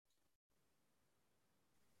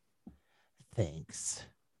Thanks.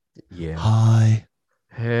 Yeah. Hi.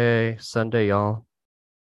 Hey, Sunday, y'all.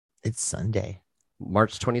 It's Sunday.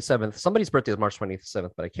 March 27th. Somebody's birthday is March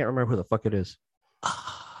 27th, but I can't remember who the fuck it is.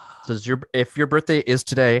 So if your birthday is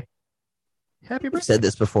today, happy We've birthday. said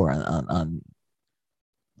this before on On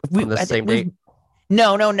the same date.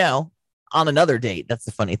 No. On another date. That's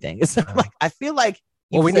the funny thing. It's like I feel like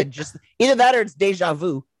you said just either that or it's deja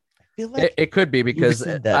vu. I feel like it could be because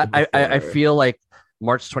I before. feel like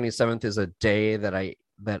March 27th is a day that I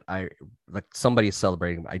like somebody's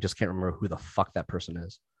celebrating. I just can't remember who the fuck that person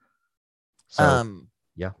is. So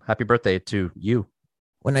yeah, happy birthday to you.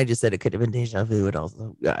 When I just said it could have been deja vu,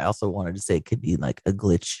 I also wanted to say it could be like a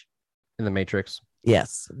glitch in the Matrix.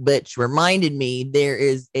 Yes, which reminded me there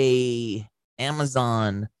is a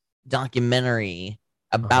Amazon documentary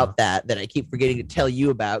about that I keep forgetting to tell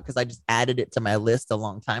you about because I just added it to my list a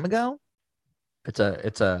long time ago. It's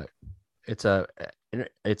a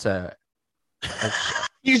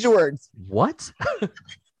use your words. What?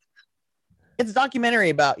 It's a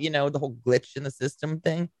documentary about, the whole glitch in the system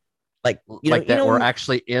thing. Like, we're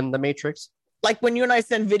actually in the Matrix. Like when you and I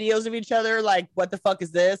send videos of each other, like, what the fuck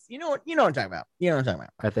is this? You know what I'm talking about.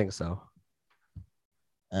 I think so.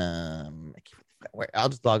 I'll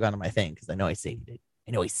just log on to my thing because I know I saved it.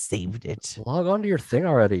 Log on to your thing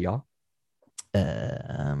already, y'all.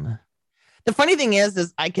 The funny thing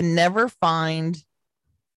is I can never find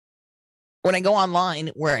when I go online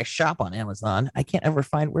where I shop on Amazon, I can't ever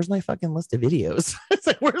find where's my fucking list of videos. It's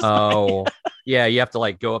like where's yeah, you have to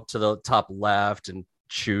like go up to the top left and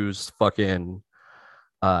choose fucking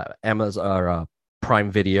Amazon or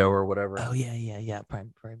Prime Video or whatever. Oh yeah.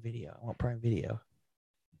 Prime Video. I want Prime Video.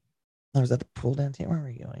 Oh, is that the pull down team? Where are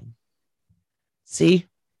we going? See?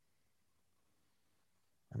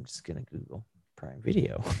 I'm just gonna Google Prime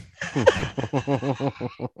Video.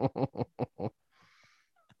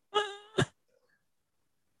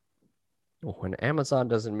 When Amazon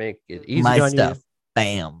doesn't make it easy my on stuff.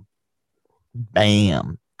 You,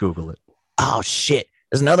 bam. Google it. Oh shit.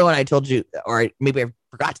 There's another one I told you, or maybe I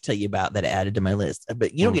forgot to tell you about that I added to my list.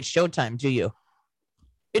 But you don't get Showtime, do you?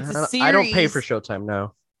 It's a series. I don't pay for Showtime,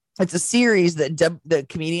 no. It's a series that the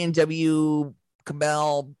comedian W.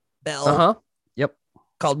 Kamel Bell Yep.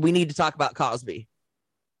 called We Need to Talk About Cosby.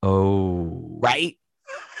 Oh. Right?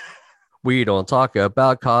 We don't talk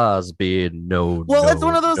about Cosby. No. Well, it's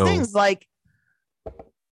one of those things like,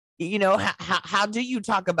 how do you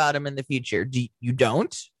talk about him in the future? You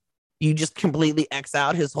don't? You just completely X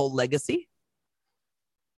out his whole legacy?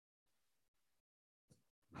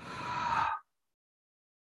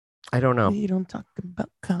 I don't know. We don't talk about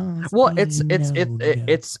Cosby. Well, it's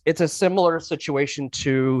a similar situation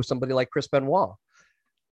to somebody like Chris Benoit.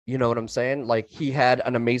 You know what I'm saying? Like he had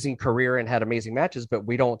an amazing career and had amazing matches, but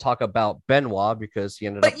we don't talk about Benoit because he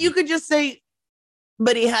ended up. But you could just say,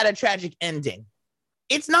 but he had a tragic ending.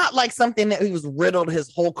 It's not like something that he was riddled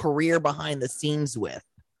his whole career behind the scenes with.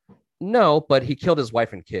 No, but he killed his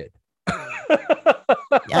wife and kid.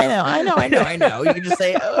 I know. You can just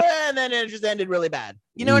say, and then it just ended really bad.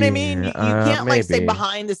 You know what I mean? You can't like say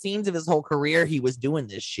behind the scenes of his whole career he was doing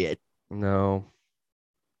this shit. No.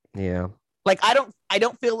 Yeah. Like I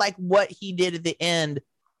don't feel like what he did at the end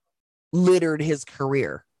littered his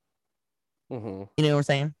career. Mm-hmm. You know what I'm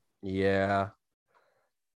saying? Yeah.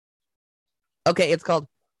 Okay, it's called.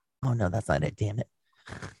 Oh no, that's not it. Damn it.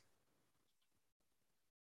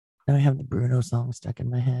 Now I have the Bruno song stuck in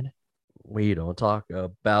my head. We don't talk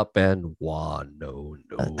about Benoit. No.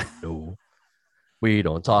 We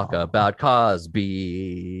don't talk about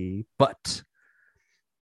Cosby, but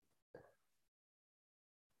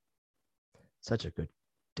such a good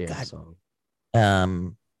damn song.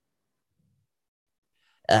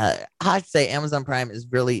 I'd say Amazon Prime is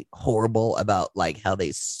really horrible about like how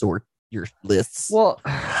they sort your lists. Well,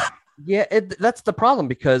 yeah, that's the problem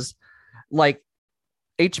because like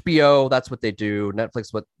HBO, that's what they do.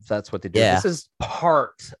 Netflix, that's what they do. Yeah. This is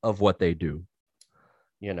part of what they do.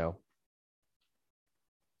 You know.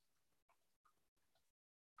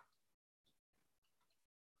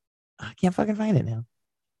 I can't fucking find it now.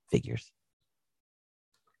 Figures.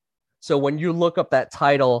 So when you look up that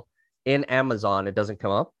title in Amazon, it doesn't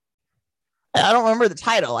come up? I don't remember the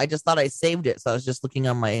title. I just thought I saved it. So I was just looking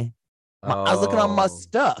on I was looking on my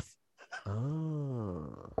stuff.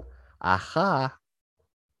 Oh. Aha.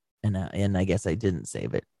 And I guess I didn't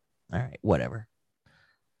save it. All right, whatever.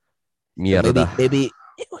 Yeah, so maybe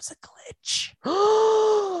it was a glitch.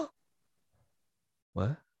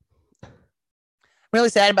 What? I'm really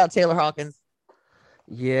sad about Taylor Hawkins.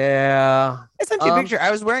 Yeah. I sent you a picture.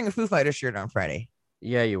 I was wearing a Foo Fighters shirt on Friday.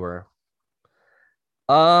 Yeah, you were.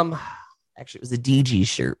 I Actually, it was a DG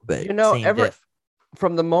shirt, but You know, same diff.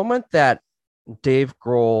 from the moment that Dave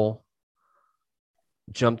Grohl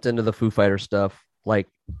jumped into the Foo Fighter stuff, like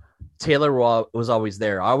Taylor was always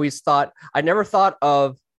there. I never thought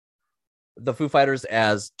of the Foo Fighters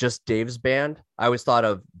as just Dave's band. I always thought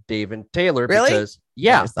of Dave and Taylor Really? because,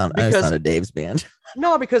 yeah, I thought of Dave's band.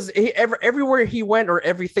 No, because everywhere he went or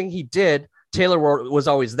everything he did, Taylor was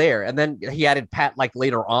always there. And then he added Pat like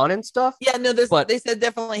later on and stuff. Yeah, no, they said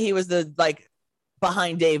definitely he was the like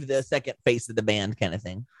behind Dave, the second face of the band kind of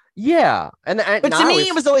thing. Yeah. But to me,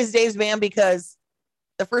 it was always Dave's band because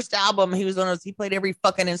the first album, he played every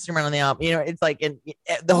fucking instrument on the album. You know, it's like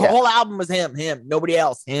the whole album was him, nobody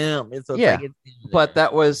else, him. But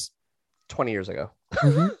that was 20 years ago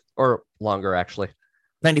or longer, actually.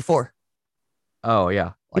 94. Oh,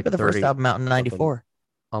 yeah. Like the first album out in 94.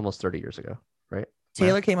 Almost 30 years ago, right?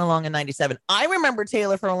 Taylor came along in 97. I remember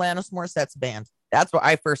Taylor from Alanis Morissette's band. That's where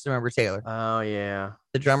I first remember Taylor. Oh, yeah.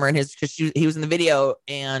 The drummer and he was in the video.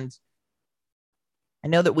 And I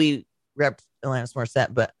know that we repped Alanis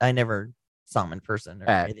Morissette, but I never saw him in person or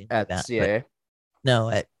anything like that. CAA? No,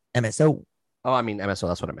 at MSO. Oh, I mean MSO.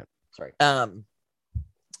 That's what I meant. Sorry.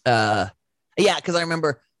 Yeah, because I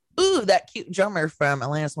remember, that cute drummer from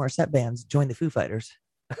Alanis Morissette bands joined the Foo Fighters.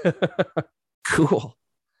 Cool.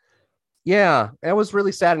 Yeah, it was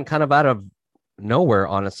really sad and kind of out of nowhere,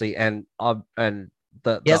 honestly. And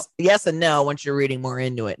yes and no. Once you're reading more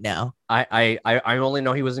into it now, I only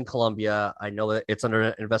know he was in Colombia. I know that it's under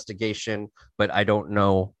investigation, but I don't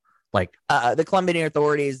know. Like the Colombian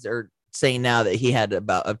authorities are saying now that he had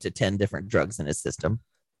about up to 10 different drugs in his system.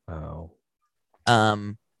 Oh.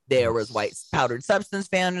 There was white powdered substance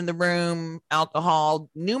found in the room, alcohol,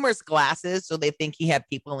 numerous glasses. So they think he had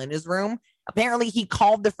people in his room. Apparently, he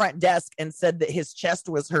called the front desk and said that his chest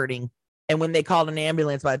was hurting. And when they called an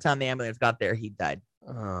ambulance, by the time the ambulance got there, he died.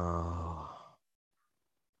 Oh.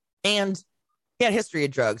 And he had a history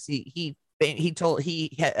of drugs. He had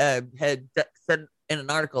said in an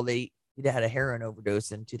article that he had a heroin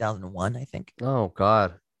overdose in 2001, I think. Oh,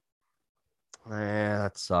 God.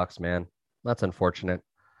 That sucks, man. That's unfortunate.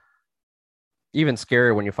 Even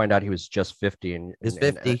scarier when you find out he was just 50 and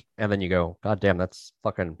then you go, God damn, that's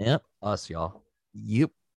fucking us, y'all. Yep.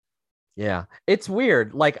 Yeah. It's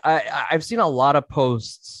weird. Like I've seen a lot of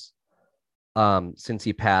posts since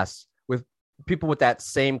he passed with people with that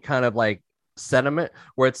same kind of like sentiment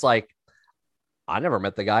where it's like, I never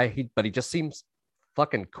met the guy, but he just seems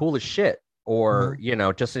fucking cool as shit. Or,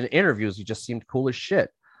 just in interviews, he just seemed cool as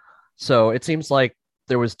shit. So it seems like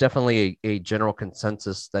there was definitely a general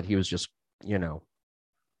consensus that he was just,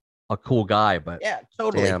 a cool guy, but yeah,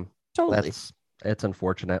 totally. Damn, totally. It's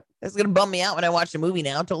unfortunate. It's going to bum me out when I watch a movie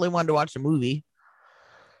now. I totally wanted to watch a movie.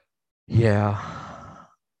 Yeah.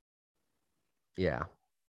 Yeah.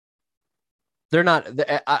 They're not,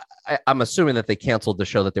 I'm assuming that they canceled the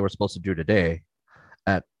show that they were supposed to do today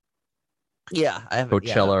at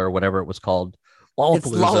Coachella or whatever it was called. Lollapalooza. It's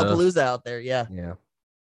Lollapalooza out there. Yeah. Yeah.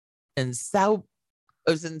 And it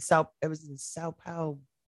was in Sao Paulo,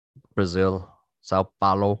 Brazil, Sao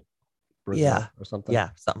Paulo, Brazil, or something. Yeah,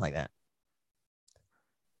 something like that.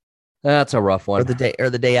 That's a rough one. Or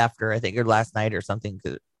the day after, I think, or last night or something,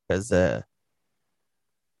 because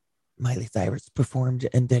Miley Cyrus performed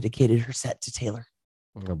and dedicated her set to Taylor.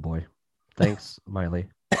 Oh boy, thanks, Miley.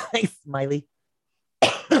 Thanks, Miley.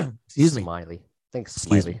 Excuse me, Miley. Thanks,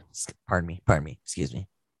 Excuse Miley. Me. Pardon me. Excuse me.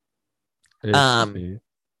 Anywho,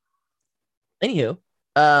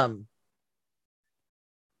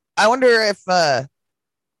 I wonder if I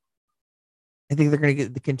think they're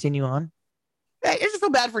going to continue on. I just feel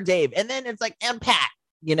bad for Dave, and then it's like and Pat.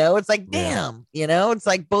 It's like damn. It's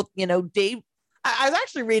like both. Dave. I was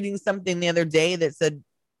actually reading something the other day that said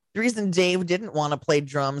the reason Dave didn't want to play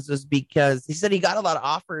drums was because he said he got a lot of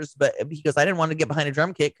offers, but he goes, I didn't want to get behind a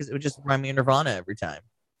drum kit because it would just remind me of Nirvana every time.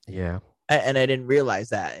 Yeah, and I didn't realize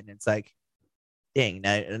that, and it's like, dang,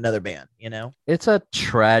 another band. It's a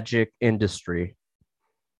tragic industry.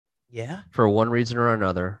 Yeah, for one reason or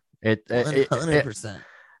another. 100%.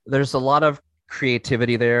 There's a lot of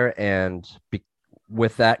creativity there, and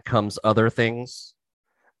with that comes other things,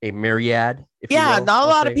 a myriad. Not a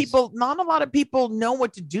lot of people know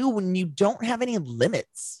what to do when you don't have any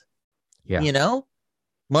limits. Yeah,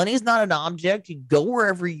 money's not an object. You go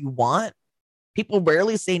wherever you want. People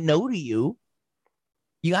rarely say no to you.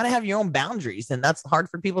 You got to have your own boundaries, and that's hard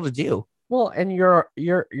for people to do. Well, and you're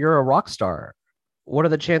a rock star. What are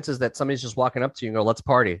the chances that somebody's just walking up to you and go, let's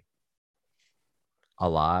party? A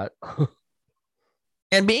lot.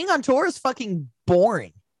 And being on tour is fucking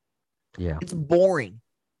boring. Yeah. It's boring.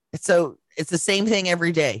 It's the same thing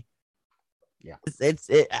every day. Yeah. I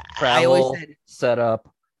always Travel, said set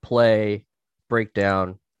up, play,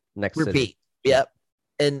 breakdown, next city. repeat. Yep.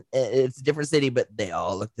 And it's a different city, but they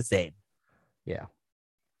all look the same. Yeah.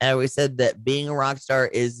 And I always said that being a rock star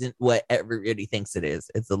isn't what everybody thinks it is.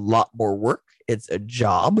 It's a lot more work. It's a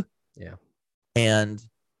job. Yeah. And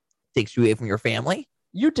takes you away from your family.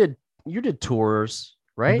 You did tours,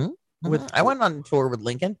 right? Mm-hmm. I went on a tour with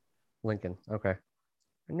Lincoln. Okay.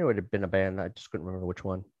 I knew it had been a band. I just couldn't remember which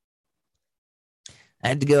one. I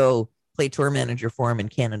had to go play tour manager for him in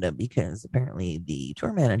Canada because apparently the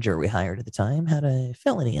tour manager we hired at the time had a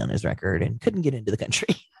felony on his record and couldn't get into the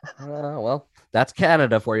country. Well, that's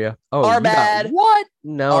Canada for you. Oh, our bad. What?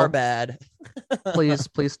 No. Our bad.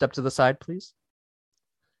 please step to the side, please.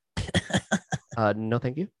 No,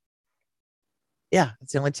 thank you. Yeah,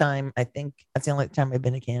 it's the only time I've been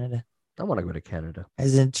to Canada. I want to go to Canada. I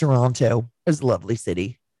was in Toronto. It was a lovely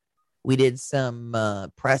city. We did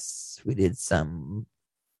some press. We did some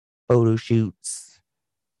photo shoots.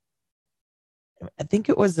 I think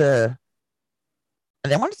it was I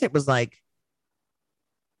want to say it was like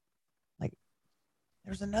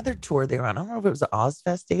there's another tour they were on. I don't know if it was the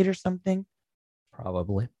Ozfest date or something.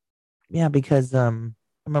 Probably. Yeah, because I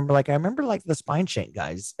remember the Spine Shank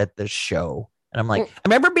guys at the show. And I'm like, I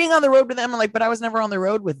remember being on the road with them. I'm like, but I was never on the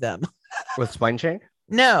road with them. With Spine Shank?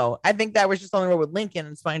 No, I think that was just on the road with Lincoln,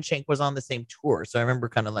 and Spine Shank was on the same tour. So I remember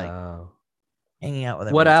kind of like hanging out with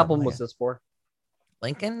them. What album was this for?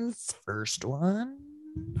 Lincoln's first one.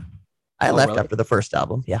 I left after the first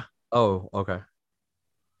album. Yeah. Oh, okay.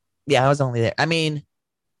 Yeah, I was only there. I mean,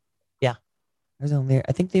 yeah, I was only there.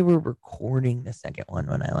 I think they were recording the second one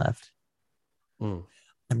when I left. I'm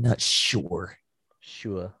not sure.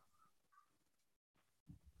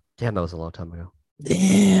 Damn, that was a long time ago.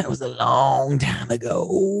 Yeah, it was a long time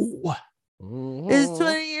ago. It's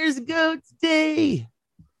 20 years ago today.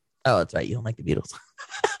 Oh, that's right. You don't like the Beatles.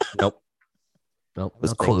 Nope. I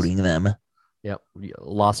was quoting them. Yep.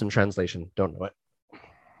 Lost in translation. Don't know it.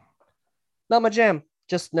 Not my jam.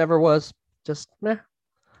 Just never was. Just meh.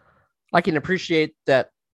 I can appreciate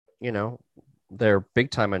that, they're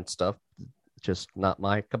big time and stuff. Just not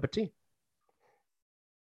my cup of tea.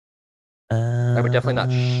 I would definitely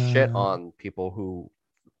not shit on people who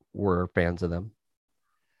were fans of them.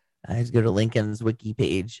 I just go to Lincoln's wiki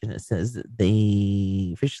page and it says that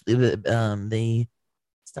they officially they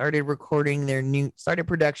started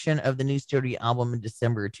production of the new studio album in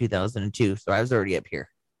December 2002. So I was already up here.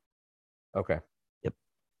 Okay. Yep.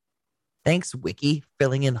 Thanks, Wiki,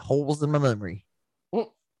 filling in holes in my memory.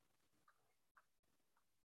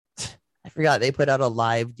 I forgot they put out a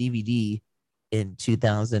live DVD in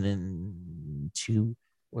 2002.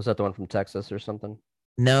 Was that the one from Texas or something?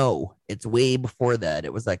 No, it's way before that.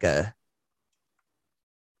 It was like it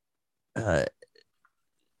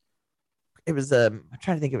was I'm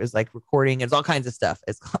trying to think. It was like recording. It's all kinds of stuff.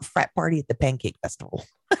 It's called Frat Party at the Pancake Festival.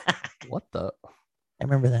 What the? I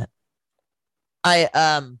remember that. I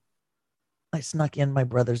snuck in my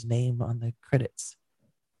brother's name on the credits.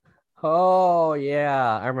 Oh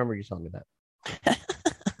yeah, I remember you telling me that.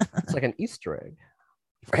 It's like an Easter egg,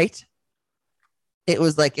 right? It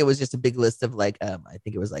was just a big list of I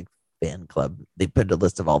think it was like fan club. They put a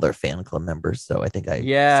list of all their fan club members, so I think I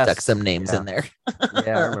stuck some names in there.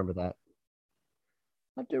 Yeah, I remember that.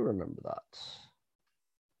 I do remember that.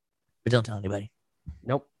 But don't tell anybody.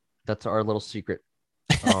 Nope, that's our little secret.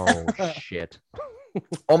 Oh shit!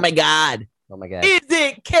 Oh my god! Oh my god! Is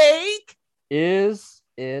it cake? Is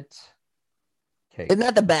it cake? Isn't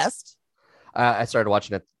that the best? I started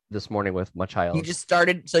watching it this morning with my child. You just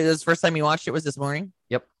started, so this first time you watched it was this morning?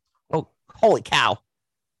 Yep. Oh, holy cow.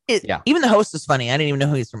 Yeah. Even the host is funny. I didn't even know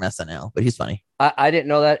who he's from SNL, but he's funny. I didn't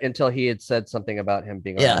know that until he had said something about him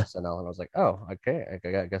being on SNL, and I was like, oh, okay.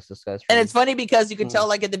 I guess this guy's from... And it's funny because you could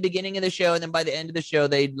tell at the beginning of the show, and then by the end of the show,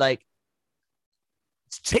 they'd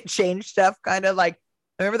change stuff, kind of I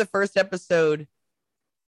remember the first episode,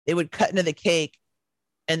 they would cut into the cake,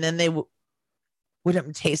 and then they wouldn't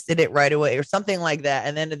have tasted it right away or something like that.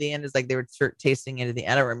 And then at the end is they would start tasting it at the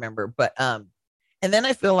end. I don't remember. But and then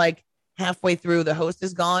I feel like halfway through the host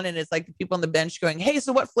is gone and it's like the people on the bench going, hey,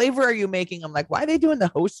 so what flavor are you making? I'm like, why are they doing the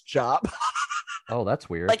host job? Oh, that's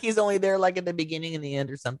weird. He's only there at the beginning and the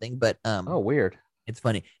end or something. But oh, weird. It's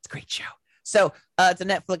funny. It's a great show. So it's a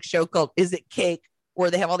Netflix show called Is It Cake,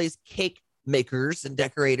 where they have all these cake makers and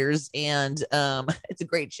decorators. And it's a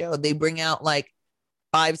great show. They bring out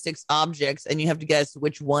 5-6 objects and you have to guess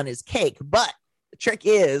which one is cake. But the trick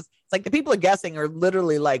is it's the people are guessing are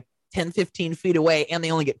literally 10-15 feet away and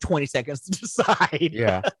they only get 20 seconds to decide.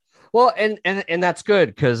 Yeah. Well, and that's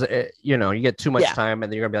good because you get too much time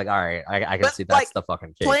and then you're gonna be like, all right, I can see that's the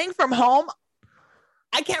fucking cake. Playing from home,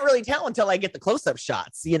 I can't really tell until I get the close-up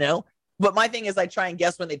shots, you know. But my thing is, I try and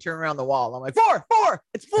guess when they turn around the wall. I'm like, four,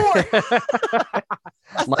 it's four.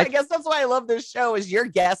 I guess that's why I love this show. Is you're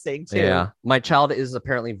guessing too. Yeah, my child is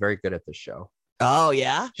apparently very good at this show. Oh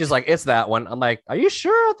yeah, she's like, it's that one. I'm like, are you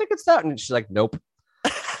sure? I think it's that. And she's like, nope.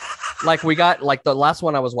 Like we got like the last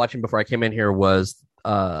one I was watching before I came in here was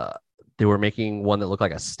they were making one that looked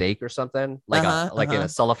like a steak or something, like in a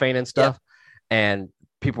cellophane and stuff. Yep. And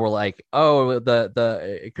people were like, oh,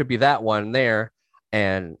 the it could be that one there.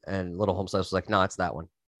 And Little Homestead was like, no, it's that one.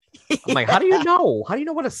 I'm like, how do you know? How do you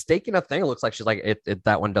know what a steak in a thing looks like? She's like, it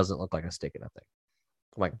that one doesn't look like a steak in a thing.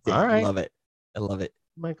 I'm like, all right. I love it. I'm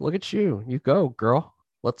like, look at you. You go, girl.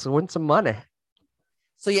 Let's win some money.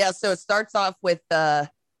 So yeah, so it starts off with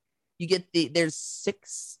you get there's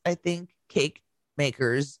 6, I think, cake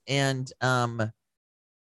makers, and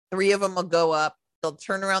 3 of them will go up. They'll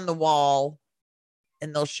turn around the wall,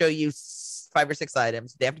 and they'll show you 5 or 6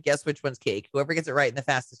 items. They have to guess which one's cake. Whoever gets it right in the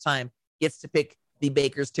fastest time gets to pick the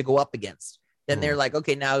bakers to go up against. Then they're like,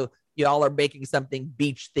 okay, now y'all are baking something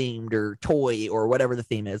beach themed or toy or whatever the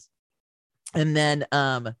theme is. And then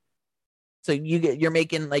so you're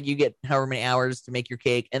making like you get however many hours to make your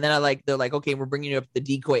cake. And then they're like, okay, we're bringing you up the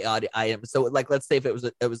decoy item. So like, let's say if it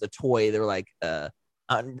was a toy, they're like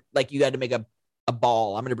you got to make a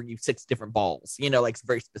ball. I'm going to bring you 6 different balls, you know, like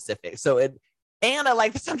very specific. So and I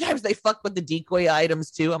like that sometimes they fuck with the decoy items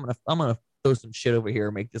too. I'm gonna throw some shit over here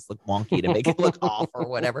and make this look wonky to make it look off or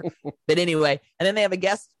whatever. But anyway, and then they have a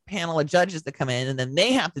guest panel of judges that come in, and then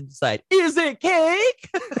they have to decide, is it cake?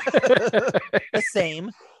 The same.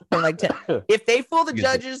 From like 10. If they fool the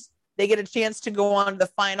judges, they get a chance to go on to the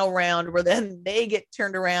final round, where then they get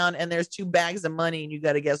turned around and there's 2 bags of money, and you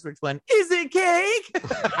got to guess which one. Is it cake?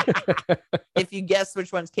 If you guess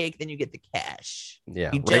which one's cake, then you get the cash. Yeah,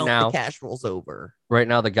 you don't, the cash rolls over. Right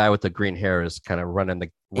now, the guy with the green hair is kind of running the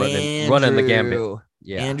gambit.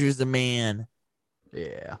 Yeah, Andrew's the man.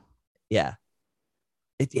 Yeah.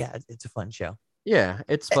 It's a fun show. Yeah,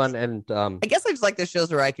 it's fun, and I guess I just like the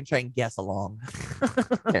shows where I can try and guess along.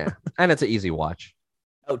 Yeah, and it's an easy watch.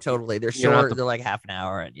 Oh, totally. They're short. They're like half an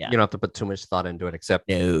hour, and you don't have to put too much thought into it. Except,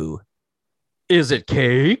 no. Is it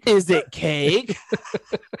cake? Is it cake?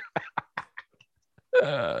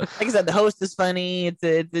 Like I said, the host is funny. It's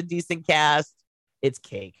a decent cast. It's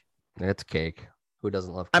cake. It's cake. Who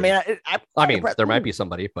doesn't love cake? I mean, there might be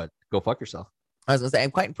somebody, but go fuck yourself. I was gonna say I'm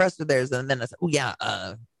quite impressed with theirs, and then I said, oh yeah,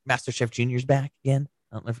 MasterChef Junior's back again.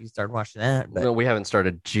 I don't know if you started watching that. But... No, we haven't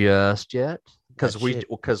started just yet because we're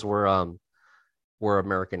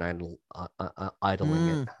American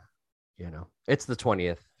Idoling it. You know, it's the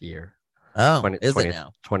 20th year. Oh, is it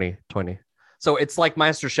now? 2020. So it's like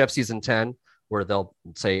MasterChef season 10, where they'll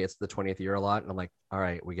say it's the 20th year a lot, and I'm like, all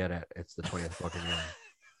right, we get it. It's the 20th fucking year.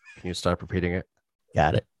 Can you stop repeating it?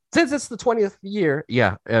 Got it. Since it's the 20th year,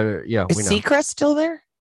 yeah. Is Seacrest still there?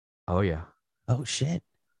 Oh yeah. Oh shit.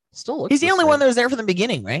 Still looks. He's the only one that was there from the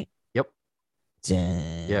beginning, right? Yep.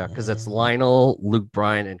 Yeah, because it's Lionel, Luke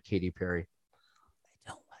Bryan, and Katy Perry. I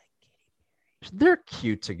don't like Katy Perry. They're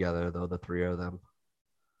cute together, though. The 3 of them.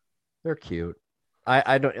 They're cute.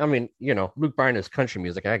 I mean, you know, Luke Bryan is country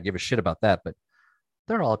music. I give a shit about that, but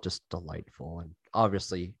they're all just delightful. And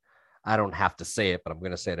obviously, I don't have to say it, but I'm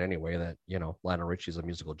going to say it anyway. That, you know, Lionel Richie's a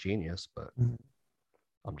musical genius, but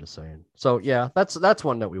I'm just saying. So yeah, that's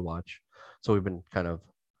one that we watch. So we've been kind of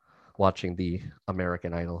watching the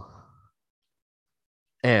American Idol.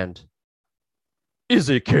 And is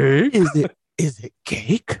it cake? Is it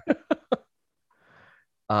cake?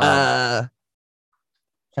 Trying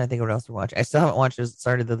to think of what else to watch. I still haven't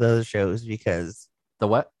started those shows because the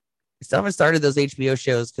what? I still haven't started those HBO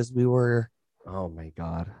shows because we were. Oh my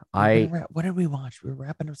god! What did we watch? We were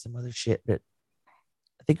wrapping up some other shit, but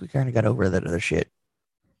I think we kind of got over that other shit.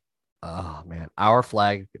 Oh man, Our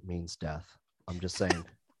Flag Means Death. I'm just saying,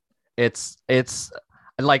 it's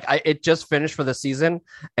like it just finished for the season,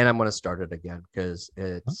 and I'm gonna start it again because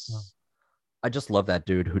it's. I just love that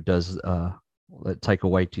dude who does Taika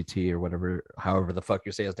Waititi or whatever, however the fuck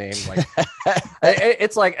you say his name. Like,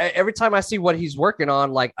 it's like every time I see what he's working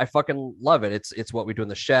on, like I fucking love it. It's What We Do in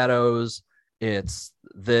the Shadows. It's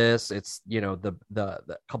this. It's, you know, the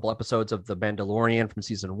couple episodes of The Mandalorian from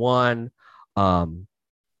season 1, Flight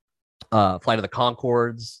of the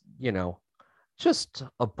Conchords. You know, just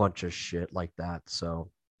a bunch of shit like that.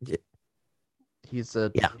 So he's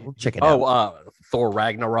we'll check it out. Thor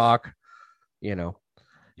Ragnarok. You know,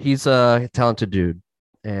 he's a talented dude,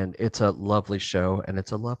 and it's a lovely show, and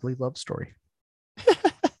it's a lovely love story.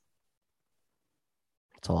 That's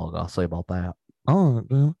all I'll say about that.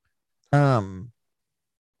 Oh, I'm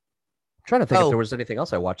trying to think if there was anything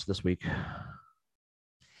else I watched this week.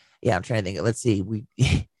 Yeah, I'm trying to think. Let's see. We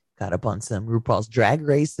got up on some RuPaul's Drag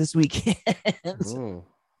Race this weekend. Mm.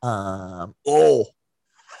 Oh,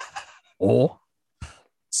 Oh.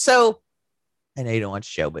 so I know you don't watch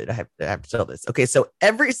the show, but I have to tell this. Okay, so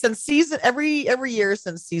every year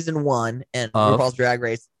since season 1, and RuPaul's Drag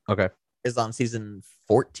Race Okay. is on season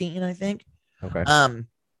 14, I think. Okay.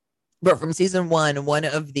 But from season 1, one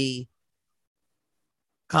of the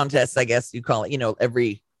contests, I guess you call it,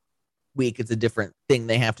 every week it's a different thing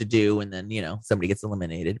they have to do, and then somebody gets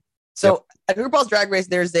eliminated. So at RuPaul's Drag Race,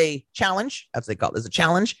 there's a challenge. That's what they call it. There's a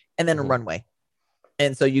challenge and then a runway.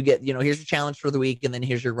 And so you get, here's your challenge for the week, and then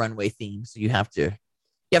here's your runway theme. So you have to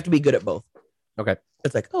be good at both. Okay.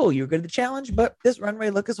 It's like, oh, you're good at the challenge, but this runway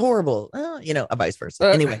look is horrible. A vice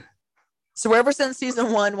versa. Anyway, so ever since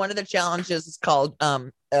season 1, one of the challenges is called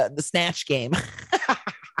the Snatch Game.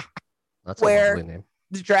 That's where a lovely name.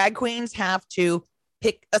 The drag queens have to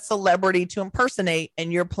pick a celebrity to impersonate,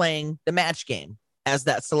 and you're playing the match game as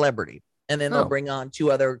that celebrity. And then they'll bring on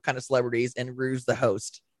 2 other kind of celebrities, and Rue's the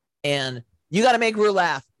host. And you got to make Rue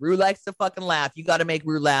laugh. Rue likes to fucking laugh. You got to make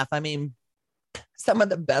Rue laugh. I mean, some of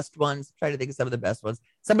the best ones. Try to think of some of the best ones.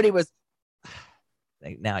 Somebody was,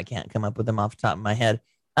 now I can't come up with them off the top of my head.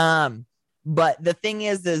 But the thing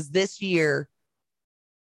is this year,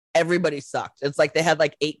 everybody sucked. It's like they had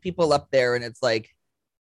like 8 people up there, and it's like,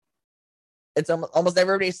 it's almost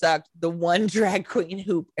everybody sucked. The one drag queen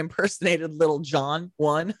who impersonated Little John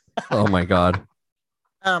won. Oh my God.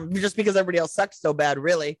 Just because everybody else sucked so bad,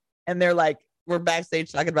 really. And they're like, we're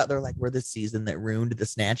backstage talking about, they're like, we're the season that ruined the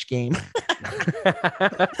Snatch Game.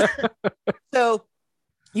 So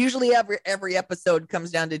usually every episode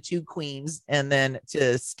comes down to 2 queens, and then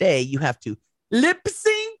to stay, you have to lip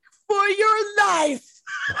sync for your life.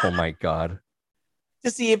 Oh my God.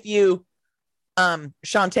 To see if you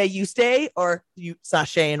Shantae, you stay, or you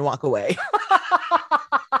sashay and walk away.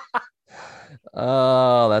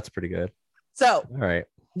 Oh, that's pretty good. So all right,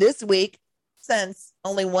 this week, since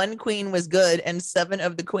only 1 queen was good and 7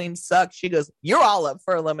 of the queens sucked, she goes, you're all up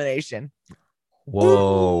for elimination.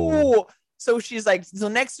 Whoa. Ooh. So she's like, so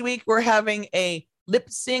next week we're having a lip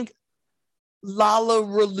sync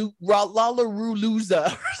Lollapalooza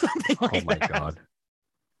or something like that. Oh my God.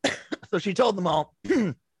 So she told them all,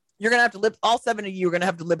 you're going to have to all 7 of you are going to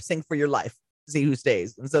have to lip sync for your life to see who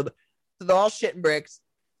stays. And so they're all shitting bricks.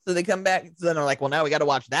 So they come back. So then they're like, well, now we got to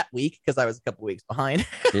watch that week, because I was a couple weeks behind.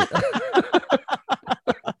 Yeah.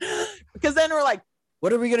 Because then we're like,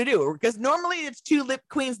 what are we going to do? Because normally it's 2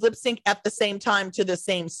 queens lip sync at the same time to the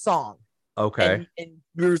same song. Okay. And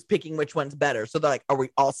Drew's picking which one's better. So they're like, are we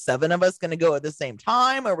all 7 of us going to go at the same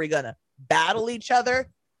time? Are we going to battle each other?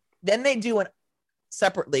 Then they do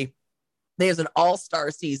separately. There's an all-star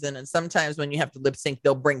season, and sometimes when you have to lip sync,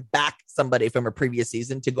 they'll bring back somebody from a previous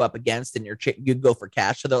season to go up against, and you go for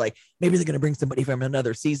cash. So they're like, maybe they're going to bring somebody from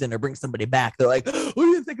another season or bring somebody back. They're like, what do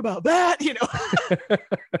you think about that?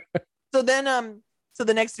 So then, so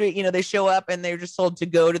the next week, they show up and they're just told to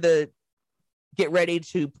go to get ready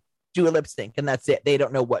to do a lip sync, and that's it. They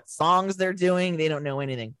don't know what songs they're doing. They don't know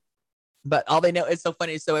anything, but all they know, it's so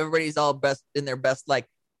funny. So everybody's all in their best, like,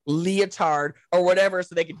 leotard or whatever,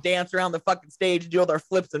 so they could dance around the fucking stage and do all their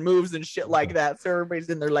flips and moves and shit like that. So everybody's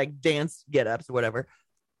in their like dance get-ups or whatever.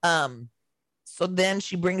 So then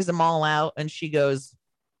she brings them all out, and she goes,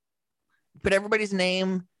 put everybody's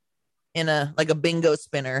name in a bingo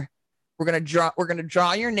spinner. We're gonna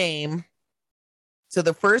draw your name. So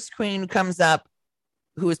the first queen comes up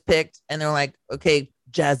who was picked, and they're like, okay,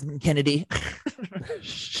 Jasmine Kennedy.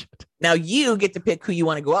 Now you get to pick who you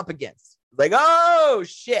want to go up against. Like, oh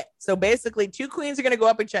shit. So basically 2 queens are going to go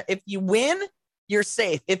up and chat. If you win, you're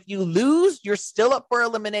safe. If you lose, you're still up for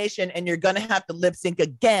elimination, and you're going to have to lip sync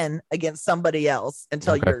again against somebody else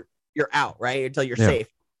until you're out, right? Until you're safe.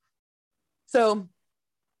 So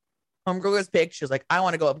homegirl was picked. She was like, I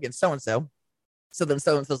want to go up against so-and-so. So then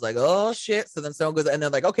so-and-so's like, oh shit. So then someone goes, and they're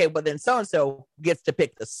like, okay, but then so-and-so gets to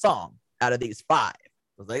pick the song out of these 5. I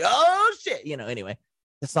was like, oh shit. Anyway,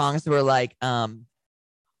 the songs were like,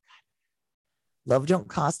 Love Don't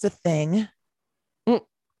Cost a Thing.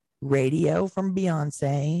 Radio from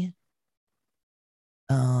Beyonce.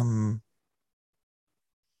 One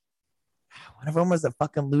of them was a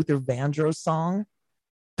fucking Luther Vandross song.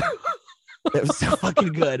 That was so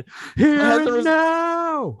fucking good.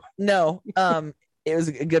 No, it was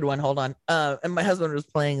a good one. Hold on. And my husband was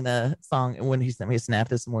playing the song when he sent me a snap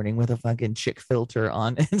this morning with a fucking chick filter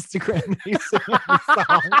on Instagram. He's singing the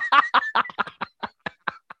song.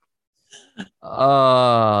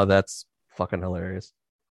 Oh, that's fucking hilarious.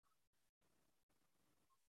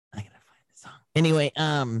 I gotta find the song. Anyway,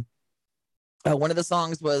 one of the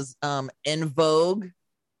songs was En Vogue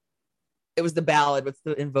It was the ballad. What's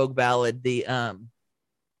the In Vogue ballad?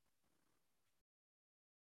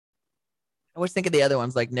 I was thinking the other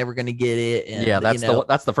ones like Never Gonna Get It, and Yeah,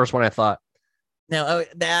 that's the first one I thought. no,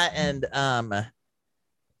 that and I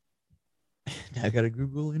gotta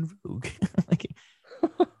Google In Vogue. Like,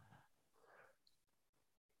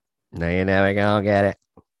 No, you never gonna get it.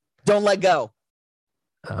 Don't Let Go.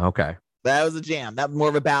 Okay. That was a jam. That was more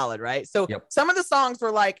of a ballad, right? So Yep. some of the songs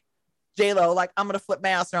were like J-Lo, like I'm gonna flip my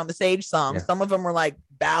ass around the stage songs. Yeah. Some of them were like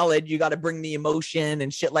ballad, you got to bring the emotion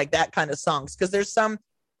and shit like that kind of songs. Because there's some.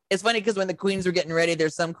 It's funny because when the queens are getting ready,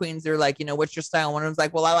 there's some queens that are like, what's your style? One of them's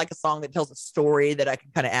like, well, I like a song that tells a story that I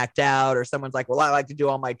can kind of act out. Or someone's like, well, I like to do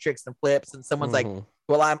all my tricks and flips. And someone's like,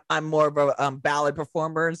 well, I'm more of a ballad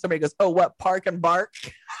performer. And somebody goes, oh, what? Park and bark.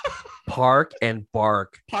 Park and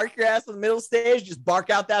bark. Park your ass in the middle stage. Just bark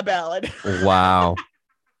out that ballad. Wow.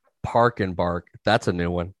 Park and bark. That's a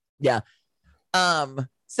new one. Yeah.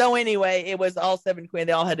 So anyway, it was all 7 queens.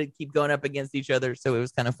 They all had to keep going up against each other. So it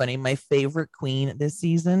was kind of funny. My favorite queen this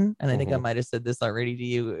season, and I think I might have said this already to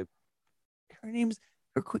you.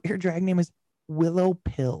 Her drag name is Willow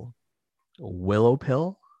Pill. Willow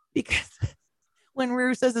Pill? Because when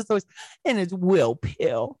Rue says this always, and it's Will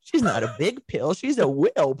Pill. She's not a big pill. She's a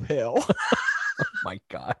Will Pill. Oh my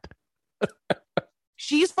God.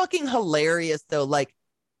 She's fucking hilarious though. Like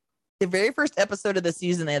the very first episode of the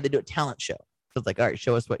season, they had to do a talent show. So it's like, all right,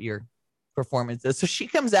 show us what your performance is. So she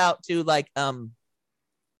comes out to like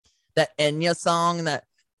that Enya song that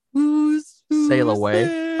who's Sail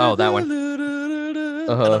Away. Oh, that one.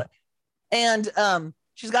 And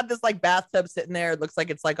she's got this like bathtub sitting there. It looks like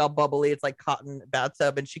it's like all bubbly. It's like cotton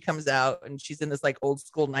bathtub. And she comes out and she's in this like old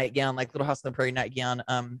school nightgown, like Little House on the Prairie nightgown,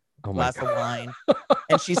 glass of wine.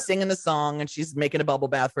 And she's singing the song and she's making a bubble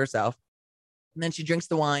bath for herself. And then she drinks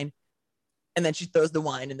the wine. And then she throws the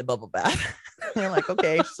wine in the bubble bath. And they're like,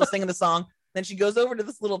 okay, she's still singing the song. Then she goes over to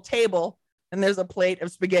this little table and there's a plate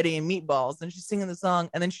of spaghetti and meatballs. And she's singing the song.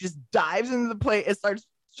 And then she just dives into the plate and starts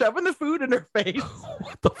shoving the food in her face.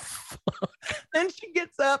 What the fuck? Then she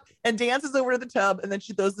gets up and dances over to the tub. And then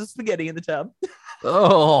she throws the spaghetti in the tub.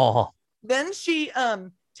 Oh. Then she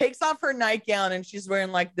takes off her nightgown and she's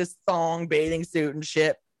wearing like this thong bathing suit and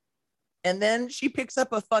shit. And then she picks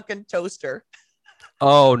up a fucking toaster.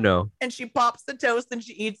 Oh no. And she pops the toast and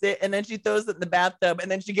she eats it and then she throws it in the bathtub and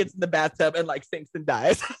then she gets in the bathtub and like sinks and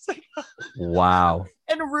dies. Like, wow.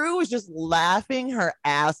 And Rue was just laughing her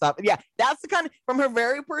ass off. Yeah, that's the kind of from her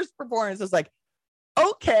very first performance. It's like,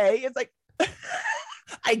 okay, it's like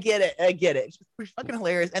I get it. She's fucking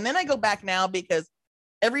hilarious. And then I go back now because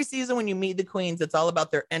every season when you meet the queens, it's all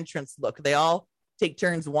about their entrance look. They all take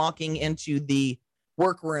turns walking into the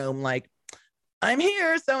workroom like, I'm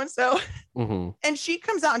here, so-and-so. And she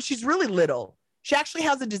comes out and she's really little. She actually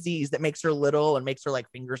has a disease that makes her little and makes her like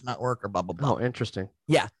fingers not work or blah, blah, blah. Oh, interesting.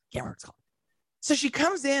 Yeah, can't remember what it's called. So she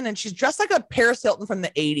comes in and she's dressed like a Paris Hilton from the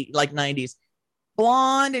 80s, like 90s.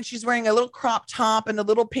 Blonde, and she's wearing a little crop top and a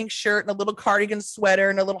little pink shirt and a little cardigan sweater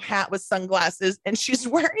and a little hat with sunglasses. And she's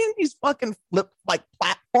wearing these fucking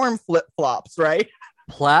platform flip-flops, right?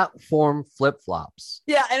 Platform flip-flops.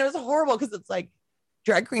 Yeah, and it was horrible because it's like,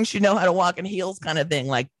 drag queens should know how to walk in heels kind of thing,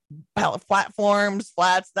 like platforms,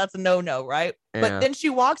 flats. That's a no, right? Yeah. But then she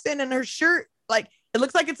walks in her shirt, like it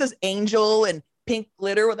looks like it says angel and pink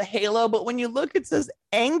glitter with a halo. But when you look, it says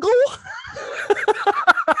angle.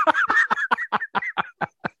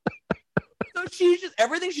 So she's just,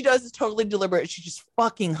 everything she does is totally deliberate. She's just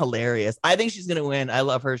fucking hilarious. I think she's going to win. I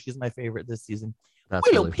love her. She's my favorite this season.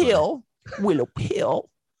 That's Willow Pill.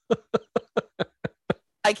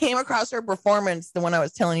 I came across her performance, the one I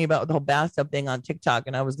was telling you about, the whole bathtub thing on TikTok,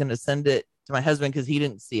 and I was going to send it to my husband because he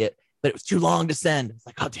didn't see it, but it was too long to send. It's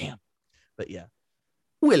like, oh, damn. But yeah,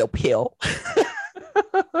 Willow Pill.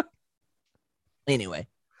 Anyway,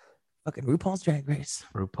 fucking RuPaul's Drag Race.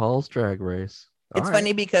 It's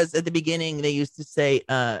funny because at the beginning, they used to say,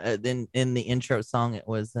 in the intro song, it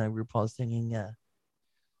was RuPaul singing,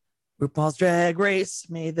 RuPaul's Drag Race,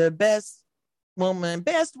 may the best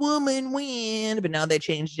woman win. But now they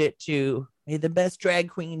changed it to may the best drag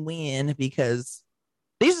queen win, because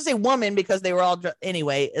they used to say woman because they were all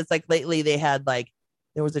anyway. It's like lately they had like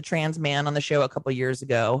there was a trans man on the show a couple years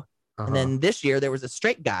ago, and then this year there was a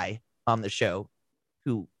straight guy on the show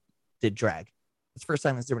who did drag. It's the first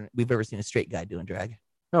time we've ever seen a straight guy doing drag.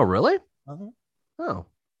 Oh, really? Oh,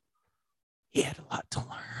 he had a lot to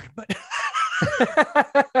learn, but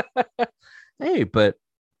hey, but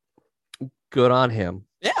good on him.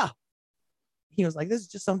 Yeah. He was like, this is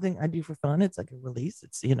just something I do for fun. It's like a release.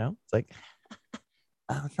 It's, it's like,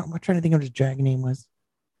 I'm trying to think of what his drag name was.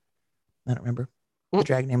 I don't remember. The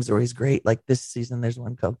drag names are always great. Like this season, there's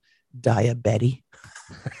one called Diabetes.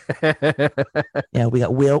 Yeah, we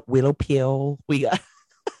got Willow Pill. We got.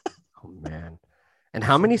 Oh man! And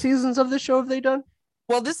how many seasons of this show have they done?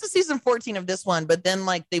 Well, this is season 14 of this one, but then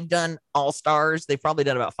like they've done All Stars. They've probably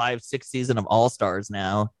done about 5-6 seasons of All Stars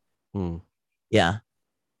now. Yeah.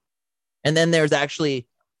 And then there's actually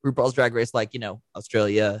RuPaul's Drag Race, like,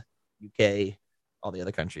 Australia, UK, all the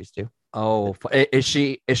other countries too. Oh, is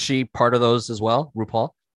she part of those as well, RuPaul?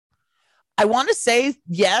 I want to say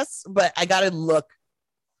yes, but I got to look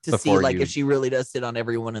to see like if she really does sit on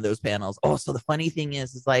every one of those panels. Oh, so the funny thing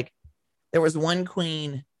is like there was one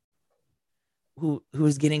queen who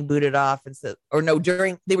was getting booted off and said, or no,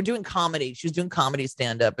 they were doing comedy. She was doing comedy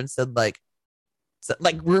stand up and said like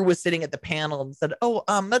Rue was sitting at the panel and said, "Oh,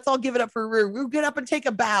 let's all give it up for Rue. Rue, get up and take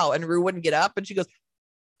a bow." And Rue wouldn't get up, and she goes,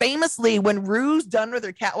 famously, when Rue's done with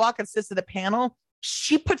her catwalk and sits at the panel,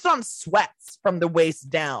 she puts on sweats from the waist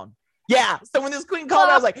down. Yeah. So when this queen called,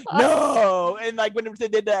 I was like, no. And like when they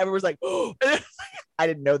did that, everyone was like, oh. I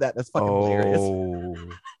didn't know that. That's fucking hilarious.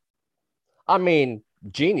 I mean,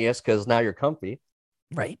 genius, because now you're comfy.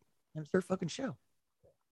 Right. And it's her fucking show.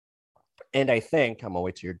 And I think I'm gonna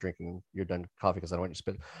wait till you're done coffee because I don't want you to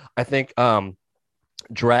spit. I think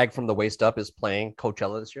Drag from the Waist Up is playing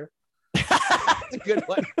Coachella this year. That's a good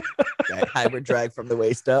one. Hybrid drag from the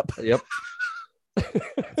waist up. Yep.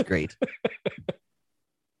 That's great.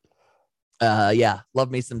 Yeah,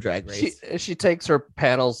 love me some Drag Race. She takes her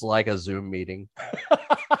panels like a Zoom meeting.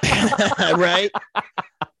 Right.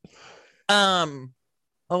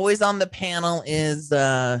 Always on the panel is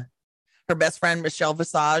her best friend Michelle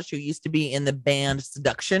Visage, who used to be in the band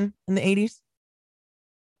Seduction in the 80s.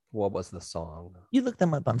 What was the song? You look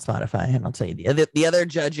them up on Spotify and I'll tell you. The other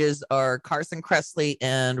judges are Carson Kressley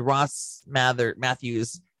and Ross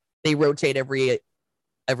Matthews. They rotate every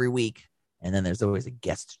week. And then there's always a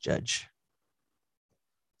guest judge.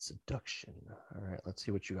 Seduction. All right, let's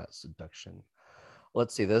see what you got. Seduction.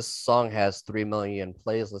 Let's see. This song has 3 million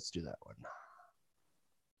plays. Let's do that one.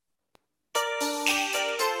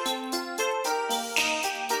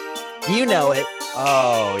 You know it.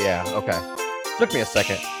 Oh, yeah. Okay. Took me a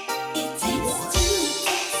second.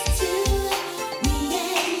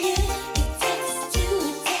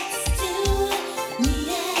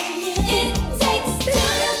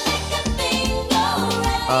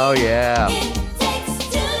 Oh, yeah.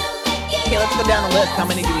 Okay, let's go down the list. How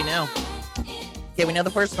many do we know? Okay, we know the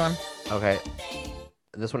first one. Okay.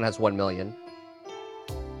 This one has 1 million.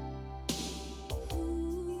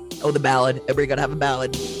 Oh, the ballad. Everybody gotta have a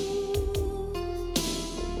ballad.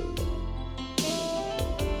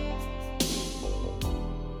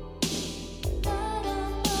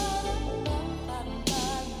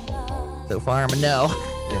 So far, I'm a no.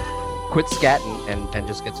 Yeah. Quit scatting and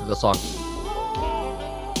just get to the song.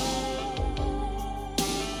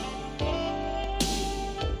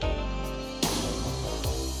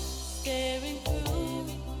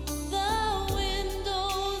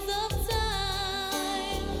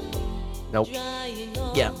 Nope.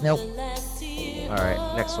 Yeah, nope. All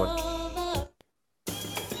right, next one.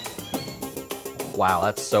 Wow,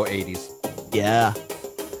 that's so 80s. Yeah.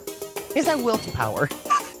 Is that Will to Power?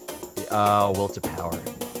 Will to Power.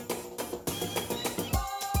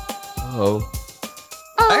 Oh.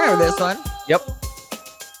 I remember this one. Yep.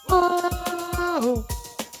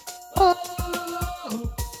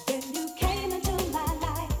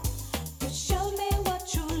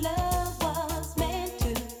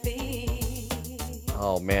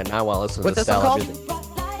 Oh man, now I want to listen What's to this one music.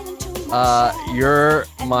 You're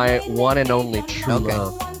my one and only true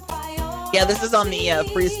love. Yeah, this is on the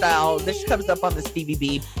freestyle. This comes up on the Stevie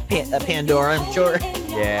B Pandora, I'm sure.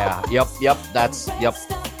 Yeah. Yep. That's yep.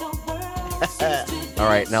 All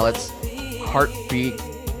right, now let's Heartbeat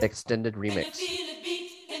extended remix.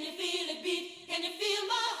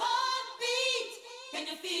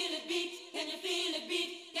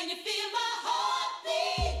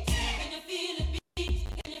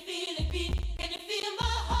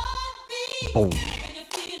 Boom.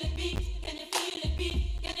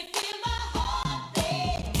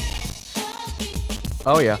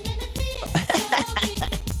 Oh yeah.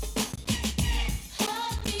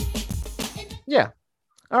 Yeah.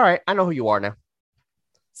 All right. I know who you are now.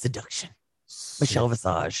 Seduction. Michelle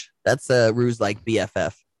Visage. That's Rue's like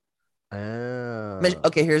BFF.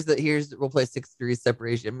 Okay, here's we'll play 6 degrees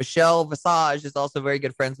separation. Michelle Visage is also very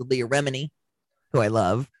good friends with Leah Remini, who I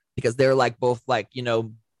love because they're like both like,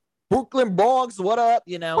 Brooklyn Bronx, what up,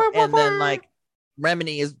 and then like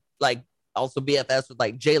Remini is like also BFFs with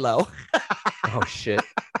like J-Lo. Oh shit.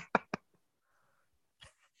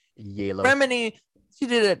 Yellow. Remini, she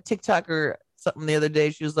did a TikTok or something the other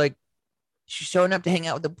day. She was like, she's showing up to hang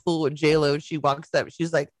out with the pool with J-Lo. She walks up.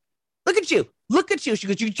 She's like, look at you. Look at you. She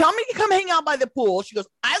goes, you tell me to come hang out by the pool. She goes,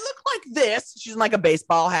 I look like this. She's in like a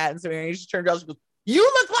baseball hat. And so she turns around. She goes, you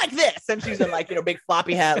look like this. And she's in like, big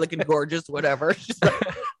floppy hat looking gorgeous, whatever. She's like,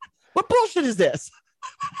 what bullshit is this?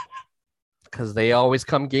 Because they always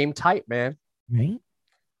come game tight, man. Right?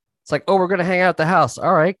 It's like, oh, we're going to hang out at the house.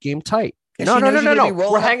 All right, game tight. No.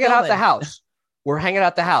 We're hanging out at the house. We're hanging out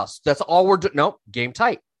at the house. That's all we're doing. Nope, game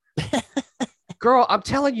tight. Girl, I'm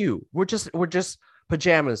telling you, we're just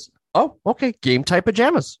pajamas. Oh, okay, game tight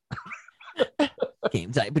pajamas.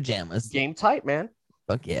 Game tight pajamas. Game tight, man.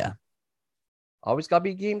 Fuck yeah. Always got to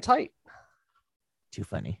be game tight. Too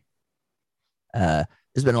funny.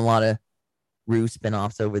 There's been a lot of Rue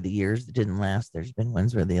spinoffs over the years that didn't last. There's been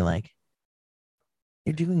ones where they're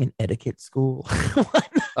doing an etiquette school.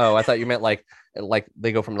 Oh, I thought you meant like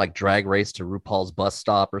they go from like Drag Race to RuPaul's Bus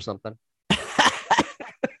Stop or something.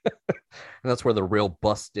 And that's where the real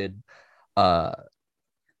busted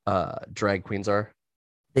drag queens are.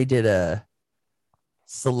 They did a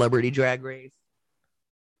celebrity drag race.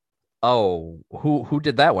 Oh, who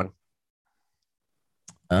did that one?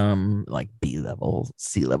 Like B-level,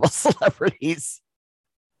 C-level celebrities.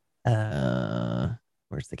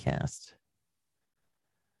 Where's the cast?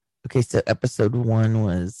 Okay, so episode 1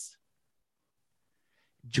 was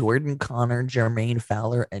Jordan Connor, Jermaine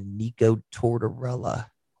Fowler, and Nico Tortorella.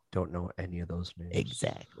 Don't know any of those names.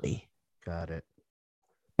 Exactly. Got it.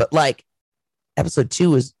 But like episode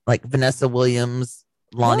 2 was like Vanessa Williams,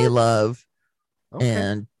 Lonnie Love,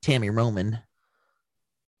 and Tammy Roman.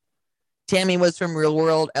 Tammy was from Real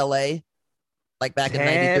World LA, like back in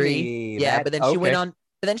 '93. Yeah, but then she went on.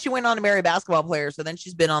 But then she went on to marry a basketball player. So then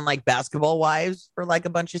she's been on like Basketball Wives for like a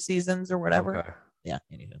bunch of seasons or whatever. Okay. Yeah.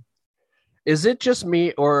 Anywho. Is it just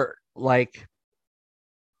me or like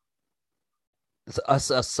a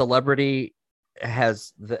celebrity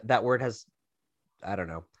has that word has, I don't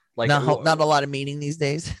know. Like not a lot of meaning these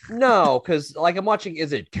days. No, because like I'm watching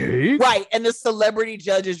Is It Cake? Right. And the celebrity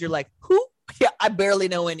judges, you're like, who? Yeah, I barely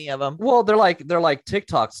know any of them. Well, they're like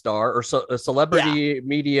TikTok star or a celebrity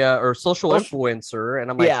media or social influencer,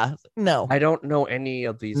 and I'm like, no, I don't know any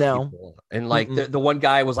of these people. And like the one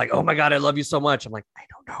guy was like, oh my god, I love you so much. I'm like, I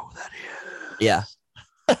don't know who that is. Yeah,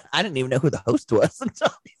 I didn't even know who the host was until.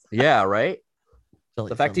 Yeah, right.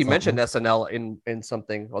 The fact he mentioned SNL in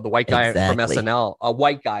something, or the white guy from SNL, a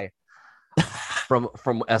white guy from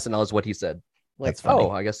SNL is what he said. Like, that's funny.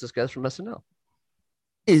 Oh, I guess this guy's from SNL.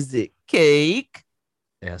 Is it cake?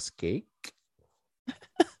 S cake.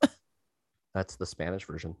 That's the Spanish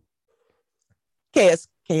version. KS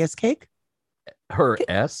cake. Her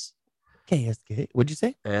S. KS cake. What'd you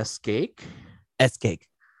say? S cake. S cake.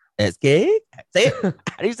 S cake. Say it.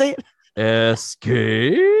 How do you say it? S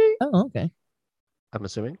cake. Oh, okay. I'm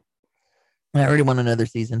assuming. I already want another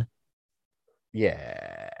season.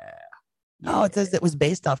 Yeah. Oh, it says it was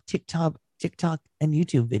based off TikTok and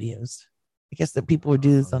YouTube videos. I guess that people would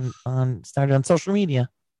do this started on social media.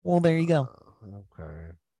 Well, there you go.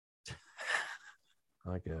 Okay.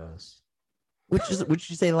 I guess. Which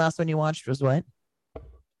you say the last one you watched was what?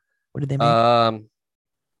 What did they make?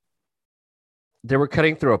 They were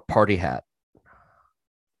cutting through a party hat.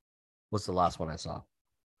 Was the last one I saw.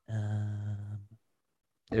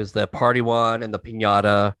 It was the party one and the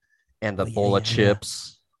piñata and the bowl of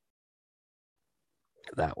chips.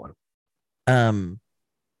 Yeah. That one.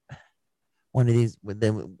 One of these with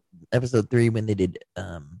them, episode 3 when they did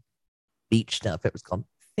beach stuff. It was called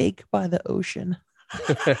Fake by the Ocean.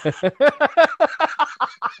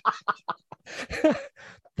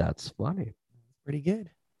 That's funny. Pretty good.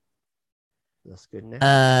 That's good name.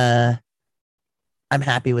 I'm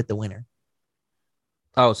happy with the winner.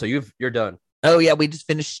 Oh, so you're done. Oh yeah, we just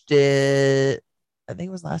finished it. I think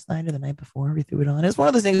it was last night or the night before we threw it on. It's one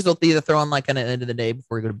of those things we'll either throw on like at the end of the day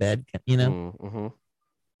before we go to bed, you know. Mm-hmm.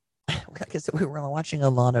 I guess we were watching a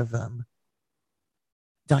lot of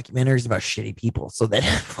documentaries about shitty people. So then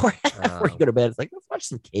before you go to bed, it's like, let's watch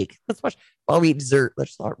some cake. Let's watch while we eat dessert.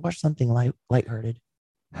 Let's watch something lighthearted.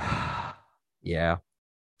 Yeah,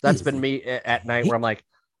 that's been me at night where I'm like,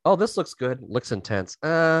 oh, this looks good. Looks intense.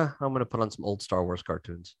 I'm gonna put on some old Star Wars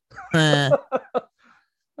cartoons. I'm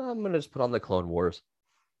gonna just put on the Clone Wars.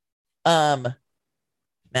 Mac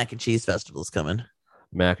and Cheese Festival's coming.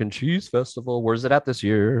 Mac and Cheese Festival. Where's it at this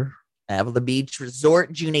year? Avila Beach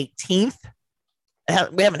Resort, June 18th.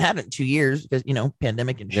 We haven't had it in 2 years because,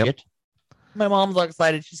 pandemic and shit. My mom's all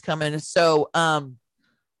excited she's coming. So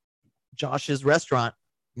Josh's restaurant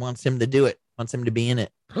wants him to do it, wants him to be in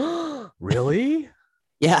it. Really?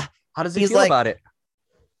 Yeah. How does he feel about it?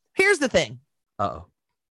 Here's the thing. Uh-oh.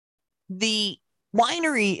 the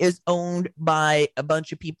winery is owned by a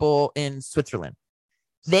bunch of people in Switzerland.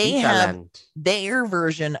 They have their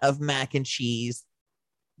version of mac and cheese,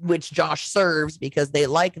 which Josh serves because they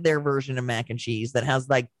like their version of mac and cheese that has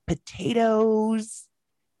like potatoes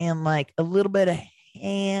and like a little bit of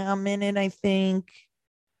ham in it. I think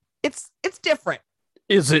it's different.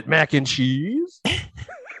 Is it mac and cheese?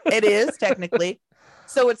 It is technically.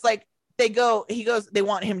 So it's like they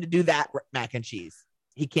want him to do that mac and cheese.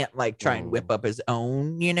 He can't like try and whip up his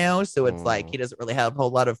own, you know? So it's like he doesn't really have a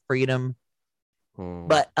whole lot of freedom.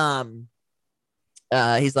 But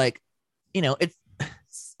he's like, you know, it's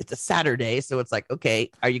a Saturday, so it's like,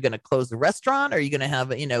 okay, are you going to close the restaurant? Are you going to have,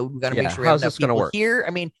 we got to make sure we have enough people here.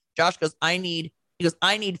 I mean, Josh goes, I need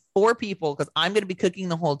 4 people because I'm going to be cooking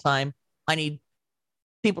the whole time. I need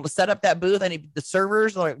people to set up that booth. I need the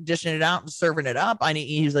servers like dishing it out and serving it up.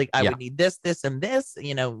 He's like, I would need this, and this,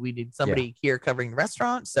 we need somebody here covering the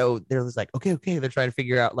restaurant. So they're just like, okay. They're trying to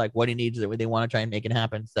figure out like what he needs, what they want to try and make it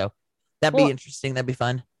happen. So that'd be interesting. That'd be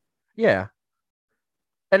fun. Yeah.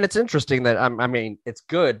 And it's interesting that I mean, it's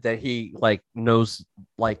good that he like knows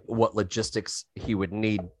like what logistics he would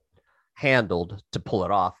need handled to pull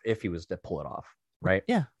it off if he was to pull it off, right?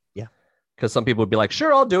 Yeah. Because some people would be like,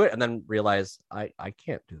 "Sure, I'll do it," and then realize I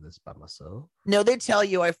can't do this by myself. No, they tell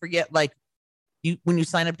you. I forget like when you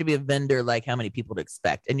sign up to be a vendor, like how many people to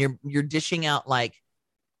expect, and you're dishing out like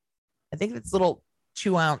I think it's little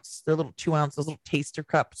 2 ounce, they're little 2 ounce, those little taster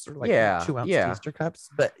cups or like 2 ounce taster cups.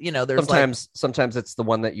 But there's sometimes it's the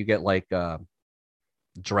one that you get like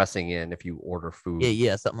dressing in if you order food.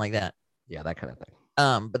 Yeah, something like that. Yeah, that kind of thing.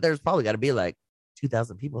 But there's probably got to be like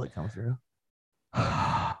 2,000 people that come through.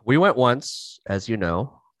 We went once, as you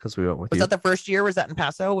know, because we went with you. Was that the first year? Was that in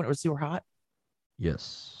Paso when it was super hot?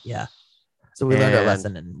 Yes. Yeah. So we learned our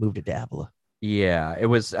lesson and moved it to Avila. Yeah, it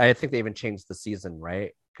was. I think they even changed the season,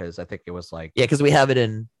 right? Because I think it was like because we have it's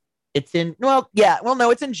in it's in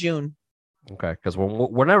June. Okay, because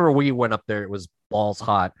whenever we went up there, it was balls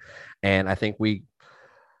hot, and I think you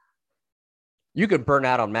could burn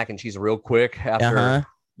out on mac and cheese real quick after.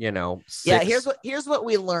 6. Here's what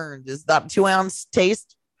we learned is that 2 ounce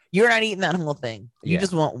taste. You're not eating that whole thing. You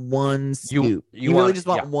just want one scoop. You really just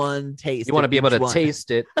want one taste. You want to be able to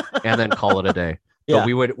taste it and then call it a day. But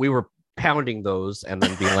we were pounding those and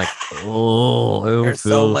then being like, oh, there's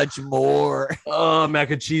so much more. Oh,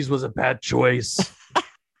 mac and cheese was a bad choice. It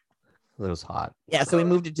was hot. Yeah, so we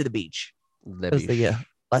moved it to the beach.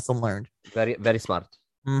 Lesson learned. Very, very smart.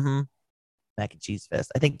 Mm-hmm. Mac and Cheese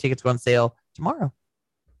Fest. I think tickets go on sale tomorrow.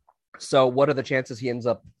 So what are the chances he ends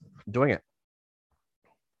up doing it?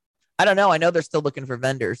 I don't know. I know they're still looking for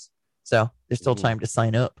vendors. So there's still time to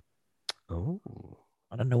sign up. Oh.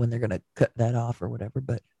 I don't know when they're going to cut that off or whatever,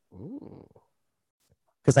 but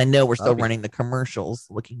because I know we're still running the commercials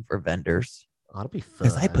looking for vendors. That'll be fun.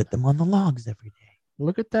 Because I put them on the logs every day.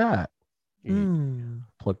 Look at that.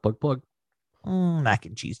 Plug. Mac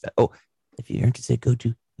and Cheese Fest. Oh, if you're interested, go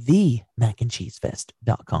to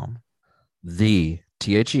themacandcheesefest.com. THE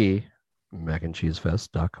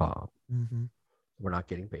macandcheesefest.com. Mm-hmm. We're not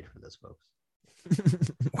getting paid for this, folks.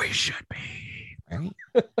 We should be. Right?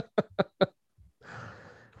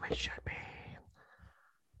 We should be.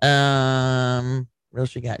 What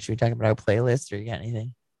else we got? Should we talk about our playlist or you got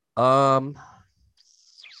anything? Oh,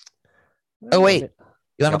 wait.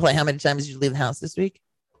 You want to play How Many Times Did You Leave the House this week?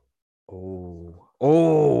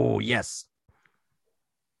 Oh, yes.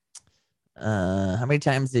 How many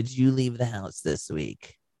times did you leave the house this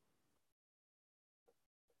week?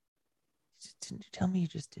 Didn't you tell me you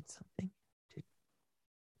just did something? Did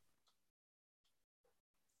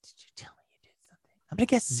you tell me you did something? I'm going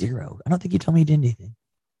to guess 0. I don't think you told me you did anything.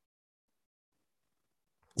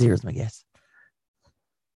 0's my guess.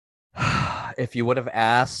 If you would have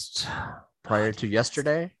asked prior to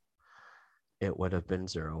yesterday, it would have been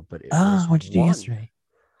 0. But what'd you do yesterday?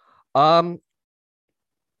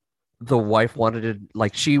 The wife wanted to,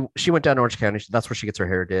 like, she went down to Orange County. That's where she gets her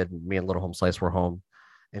hair did. And me and Little Home Slice were home.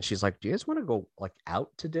 And she's like, do you guys want to go like out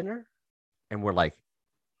to dinner? And we're like,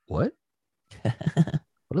 what?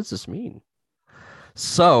 What does this mean?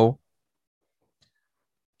 So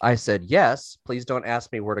I said, yes, please don't ask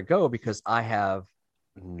me where to go because I have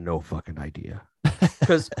no fucking idea.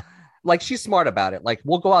 Because like she's smart about it. Like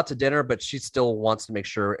we'll go out to dinner, but she still wants to make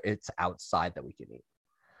sure it's outside that we can eat.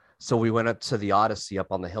 So we went up to the Odyssey up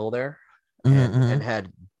on the hill there and had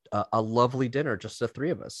a lovely dinner, just the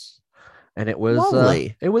 3 of us. And it was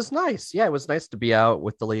lovely. It was nice. Yeah, it was nice to be out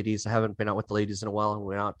with the ladies. I haven't been out with the ladies in a while. And we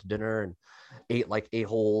went out to dinner and ate like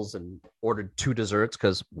a-holes and ordered 2 desserts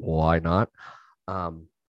because why not?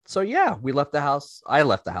 So yeah, we left the house. I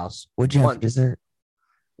left the house. What'd you have for dessert?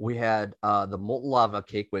 We had the molten lava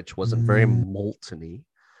cake, which wasn't very molten-y.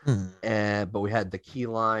 But we had the key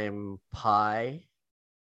lime pie,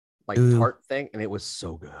 like tart thing, and it was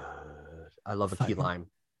so good. I love a key lime.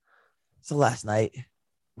 So last night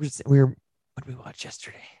we were what did we watch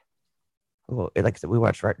yesterday? Well, like I said, we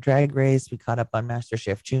watched Drag Race. We caught up on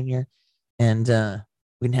MasterChef Junior, and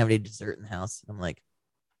we didn't have any dessert in the house. I'm like,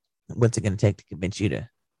 what's it going to take to convince you to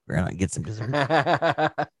go out and get some dessert?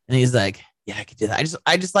 And he's like, yeah, I could do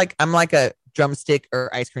that. I'm like a drumstick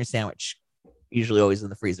or ice cream sandwich, usually always in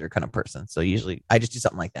the freezer kind of person. So usually I just do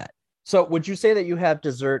something like that. So would you say that you have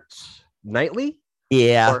dessert nightly?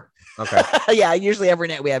 Yeah. Okay. Yeah. Usually every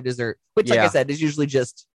night we have dessert, which, like I said, is usually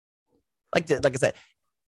just like I said,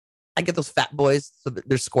 I get those fat boys, so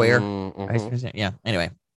they're square. Yeah. Anyway,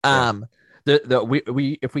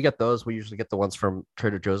 we if we get those, we usually get the ones from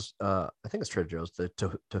Trader Joe's. I think it's Trader Joe's, the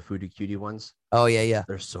Tofuti Cutie ones. Oh yeah,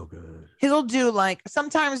 they're so good. He'll do like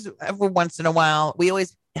sometimes every once in a while. We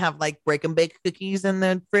always have like break and bake cookies in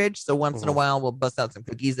the fridge, so once in a while we'll bust out some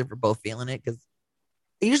cookies if we're both feeling it. Because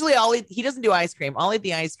usually he doesn't do ice cream. I'll eat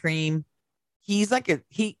the ice cream. He's like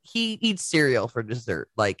he eats cereal for dessert.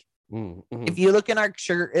 Like if you look in our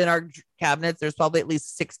cabinets, there's probably at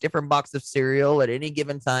least 6 different boxes of cereal at any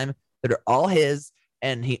given time that are all his,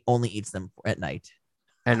 and he only eats them at night.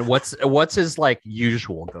 And what's his like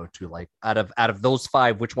usual go-to? Like out of those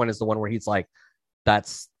 5, which one is the one where he's like,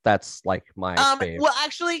 that's like my fave? Well,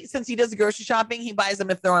 actually, since he does the grocery shopping, he buys them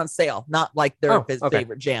if they're on sale, not like they're his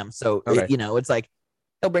favorite jam. So it's like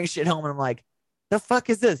he'll bring shit home, and I'm like, the fuck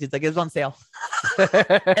is this? He's like, it was on sale.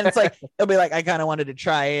 And it's like, he'll be like, I kind of wanted to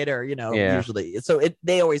try it, or usually. So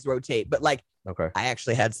they always rotate. But like, I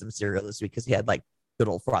actually had some cereal this week because he had like good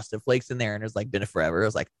old Frosted Flakes in there, and it's like been forever. I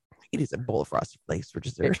was like, I could use a bowl of Frosted Flakes for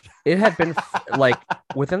dessert. It had been like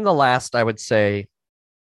within the last, I would say,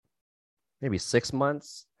 maybe 6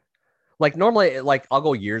 months. Like normally, like I'll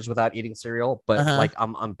go years without eating cereal, but like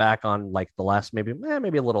I'm back on like the last maybe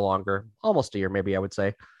a little longer, almost a year, maybe I would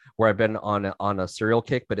say, where I've been on a cereal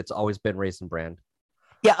kick, but it's always been Raisin Bran.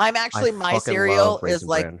 Yeah, I'm actually my cereal is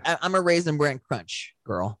like I'm a Raisin Bran Crunch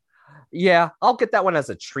girl. Yeah, I'll get that one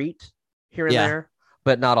as a treat here and there,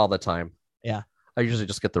 but not all the time. Yeah, I usually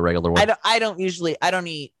just get the regular one. I don't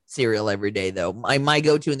eat cereal every day though. My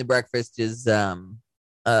go-to in the breakfast is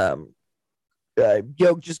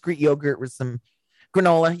just Greek yogurt with some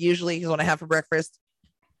granola. Usually is what I have for breakfast.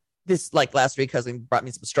 This like last week, cousin brought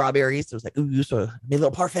me some strawberries. So it was like, ooh, so I made a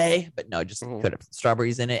little parfait, but no, just put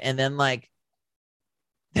strawberries in it. And then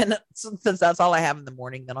since that's all I have in the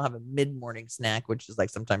morning, then I'll have a mid-morning snack, which is like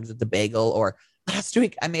sometimes it's a bagel. Or last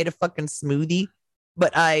week I made a fucking smoothie,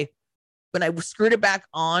 but when I screwed it back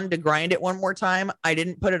on to grind it one more time, I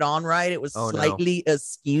didn't put it on right. It was slightly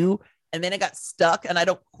askew. And then it got stuck, and I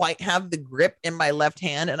don't quite have the grip in my left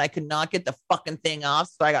hand, and I could not get the fucking thing off.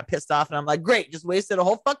 So I got pissed off, and I'm like, great, just wasted a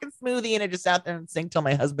whole fucking smoothie, and I just sat there and sing till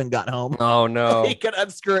my husband got home. Oh, no. He could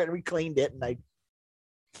unscrew it, and we cleaned it, and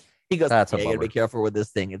he goes, you gotta be careful with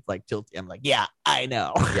this thing. It's like tilty. I'm like, yeah, I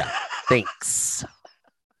know. Yeah, thanks.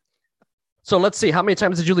 So let's see. How many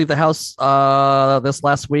times did you leave the house this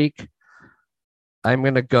last week? I'm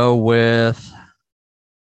going to go with...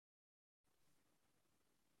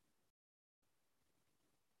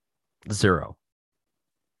 zero.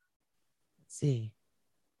 Let's see.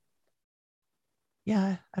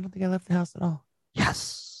 Yeah, I don't think I left the house at all.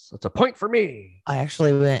 Yes, that's a point for me. I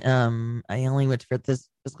actually went. I only went for this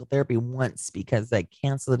physical therapy once because I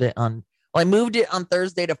canceled it on. Well, I moved it on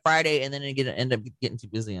Thursday to Friday, and then I ended up getting too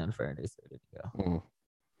busy on Friday, so I didn't go. I'm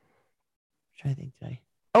trying to think today.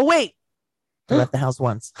 Oh wait, I left the house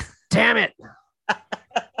once. Damn it! I'm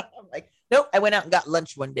like, nope. I went out and got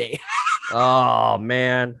lunch one day. Oh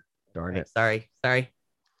man. Darn it. Sorry.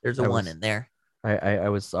 There's a 1 in there. I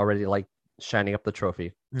was already like shining up the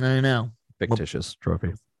trophy. I know. Fictitious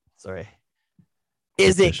trophy. Sorry.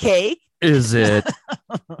 Is it cake? Is it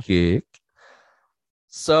cake?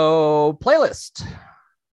 So, playlist.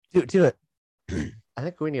 Do it. I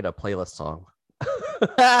think we need a playlist song.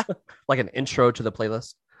 Like an intro to the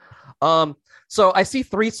playlist. So I see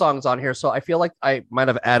 3 songs on here, so I feel like I might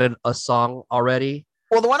have added a song already.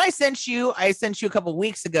 Well, the one I sent you a couple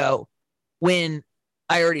weeks ago when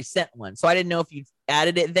I already sent one. So I didn't know if you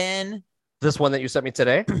added it then. This one that you sent me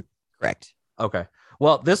today? Correct. Okay.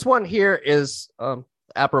 Well, this one here is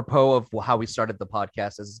apropos of how we started the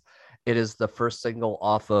podcast. It is the first single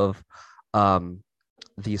off of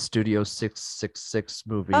the Studio 666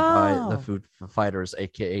 movie by the Food Fighters,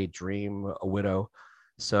 aka Dream Widow.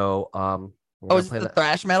 So is it the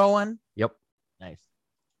thrash metal one? Yep. Nice.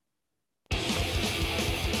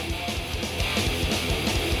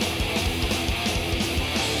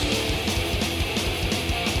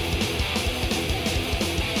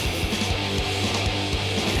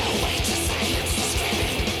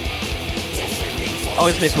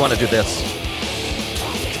 always makes me want to do this.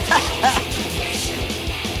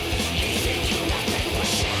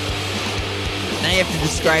 Now you have to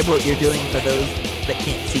describe what you're doing for those that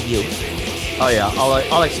can't see you. Oh yeah,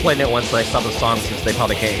 I'll explain it once I stop the song since they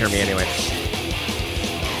probably can't hear me anyway.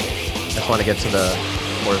 I just want to get to the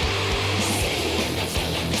word.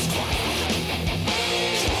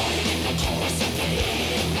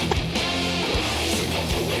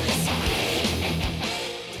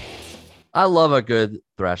 I love a good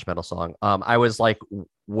thrash metal song. I was like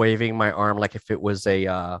waving my arm like if it was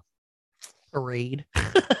a parade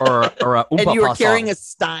or a Oompa and you were song. carrying a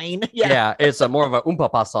stein. Yeah, it's a more of a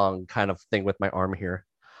Oompa song kind of thing with my arm here.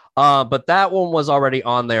 But that one was already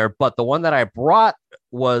on there. But the one that I brought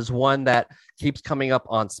was one that keeps coming up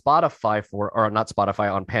on Spotify or not Spotify,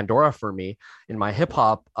 on Pandora for me in my hip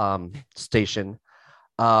hop station.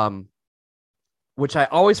 Which I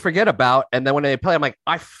always forget about. And then when they play, I'm like,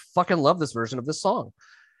 I fucking love this version of this song.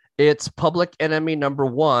 It's Public Enemy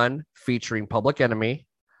 #1 featuring Public Enemy,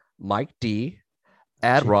 Mike D,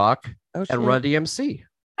 Ad Rock, and Run DMC.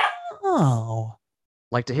 Oh.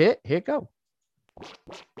 Like to hit? Here it go.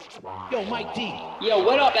 Yo, Mike D. Yo,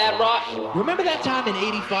 what up, Ad Rock? Remember that time in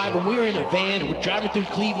 '85 when we were in a van and we're driving through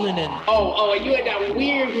Cleveland and... Oh, and you had that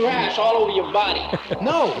weird rash all over your body.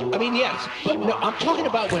 No, I mean, yes. But no, I'm talking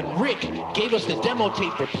about when Rick gave us the demo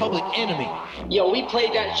tape for Public Enemy. Yo, we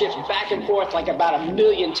played that shit back and forth like about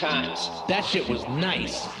 1,000,000 times. That shit was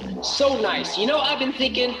nice. So nice. You know, I've been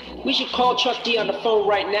thinking we should call Chuck D on the phone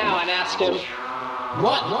right now and ask him,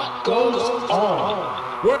 what goes on?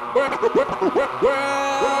 I'm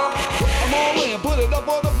all in, put it up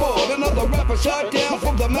on the board. Another rapper shot down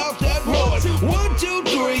from the mouth that roars. 1, 2,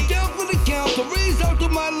 3, down for the count. To raise out to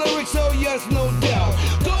my lyrics, oh yes, no doubt.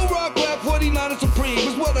 Go rock, rap, 49 and supreme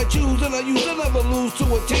is what I choose, and I use to never lose to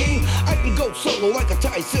a team. I can go solo like a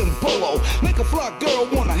Tyson Polo. Make a flock girl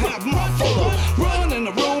wanna have my photo. Run in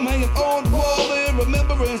the room, hanging on the wall, in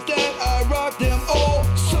remembrance that I rock them all.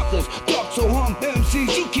 Suckers, ducks, so hum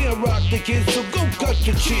MCs, you can't rock the kids, so go cut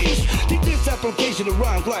the cheese. Take this application to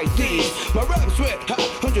rhymes like these. My rap's red hot,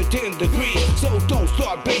 110 degrees, so don't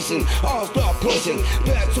start basing, I'll start placing.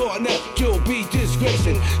 Bats on that, you'll be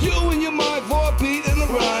disgracing. You and your mind for a beat and a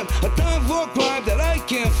rhyme, a time for a crime that I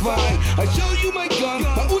can't find. I show you my gun,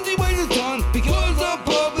 my Uzi weight is done, because I'm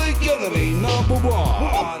Public Enemy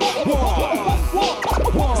 #1.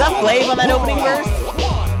 Is that Flav on that opening verse?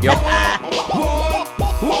 Yep.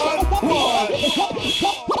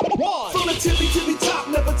 From the tippy top,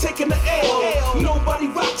 never taking the L. Nobody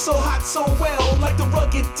rocks so hot, so well. Like the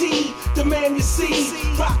rugged D, the man you see.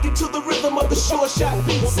 Rocking to the rhythm of the short shot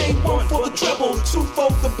beat. Say 1 for the treble, 2 for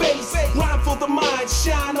the bass. Rhyme for the mind,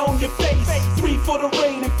 shine on your face. 3 for the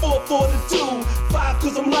rain and 4 for the dew. 5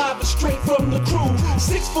 cause I'm live and straight from the crew.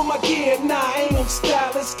 6 for my gear, nah, I ain't no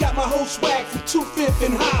stylist. Got my whole swag from 2/5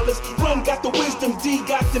 and Hollis. Run got the wisdom, D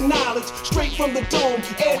got the knowledge. Straight from the dome,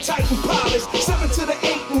 airtight and polished. 7 to the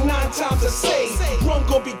 8 and 9 times I say. Run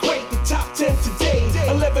gon' be great, the top 10 today.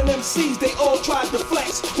 11 MCs, they all tried to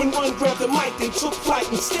flex. When one grabbed the mic, they took flight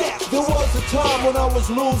and stepped. There was a time when I was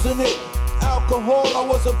losing it. Alcohol, I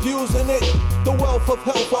was abusing it. The wealth of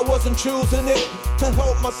health, I wasn't choosing it. To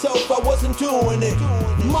help myself, I wasn't doing it.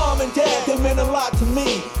 Mom and dad, they meant a lot to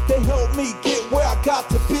me. They helped me get where I got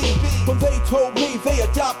to be. When they told me, they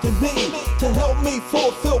adopted me to help me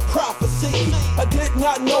fulfill prophecy. I did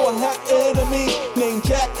not know I had enemies named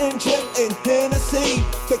Jack and Jen and Hennessy.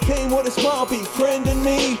 They came with a smile, befriending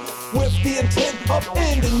me with the intent of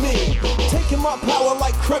ending me. Taking my power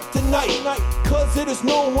like kryptonite, cause it is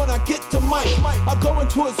known when I get to mic. I go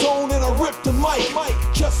into a zone and I rip the mic,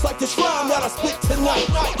 just like this rhyme that I spit tonight.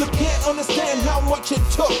 You can't understand how much it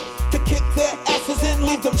took to kick their asses and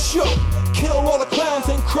leave them shook. Kill all the clowns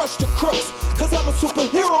and crush the crooks, cause I'm a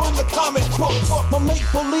superhero in the comic books. My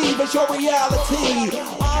make-believe is your reality.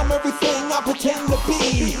 I'm everything I pretend to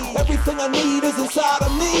be. Everything I need is inside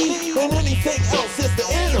of me, and anything else is the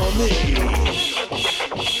enemy.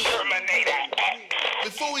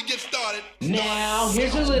 Before we get started, Now,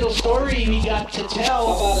 here's a little story we got to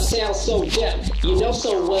tell. About a sound so deaf, you know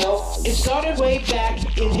so well. It started way back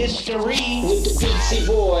in history With the Beatsy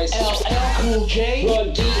Boys, LL Cool J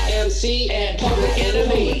Run DMC, and Public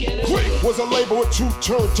Enemy. Quick was a label with 2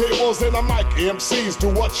 turntables and a mic. MCs do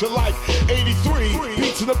what you like. 83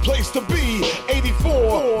 beats in the place to be.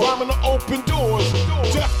 84 rhyming to open doors.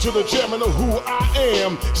 Deaf to the jam and who I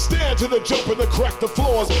am. Stand to the jump and to crack the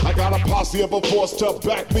floors. I got a posse of a force to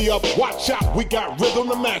back me up. Watch out, we got rhythm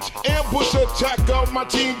to match. Ambush attack of my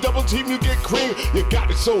team, double team, you get cream. You got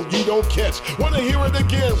it so you don't catch. Wanna hear it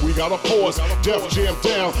again? We we got a force. Def Jam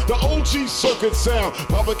down, the OG circuit sound.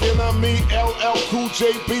 Public Enemy, LL Cool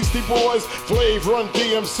J, Beastie Boys, Flav, Run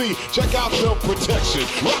DMC. Check out the protection.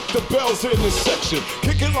 Rock the bells in this section.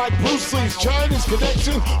 Kick it like Bruce Lee's Chinese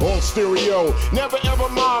Connection. On stereo, never ever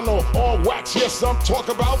mono. On wax, yes, I'm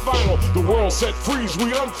talking about vinyl. The world set freeze,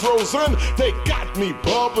 we unfrozen. They got me,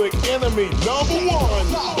 Public Enemy #1.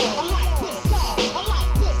 I like this song. I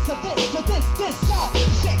like this song.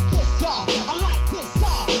 Shake this song. I like this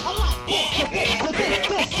song. I like this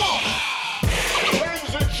song.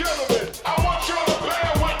 Ladies and gentlemen, I want y'all to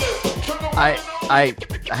bear witness to the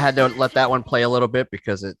I had to let that one play a little bit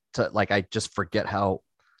because I just forget how.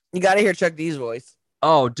 You got to hear Chuck D's voice.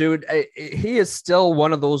 Oh, dude, he is still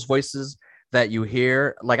one of those voices that you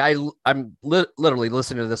hear. Like I'm literally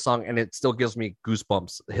listening to this song and it still gives me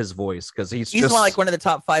goosebumps. His voice, because he's just like one of the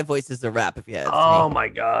top 5 voices of rap. If you had, oh my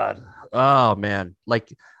god, oh man,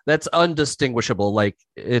 like that's undistinguishable. Like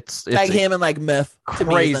it's like him and like Myth.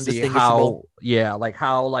 Crazy how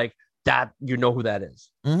like that. You know who that is.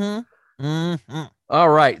 Mm-hmm. Mm-hmm. All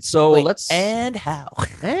right, so let's and how.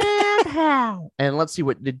 And let's see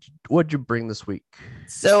what'd you bring this week.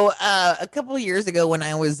 So a couple of years ago when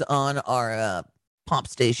I was on our pop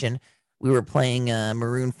station, we were playing a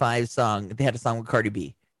Maroon 5 song. They had a song with Cardi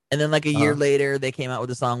B. And then like a year later, they came out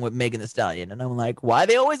with a song with Megan Thee Stallion. And I'm like, why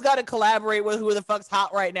they always got to collaborate with who the fuck's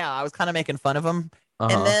hot right now? I was kind of making fun of them.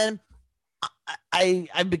 And then I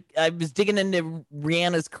was digging into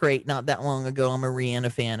Rihanna's crate not that long ago. I'm a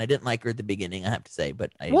Rihanna fan. I didn't like her at the beginning, I have to say,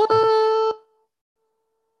 but I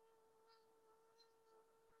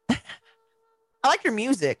like her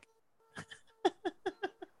music.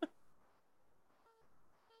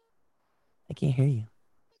 I can't hear you.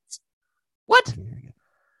 What?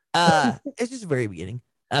 It's just the very beginning.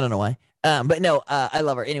 I don't know why. But no, I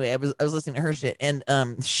love her. Anyway, I was listening to her shit, and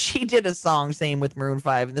she did a song same with Maroon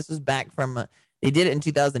 5, and this was back from they did it in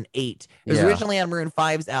 2008. It was originally on Maroon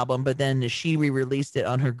 5's album, but then she re-released it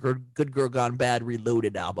on her Good Girl Gone Bad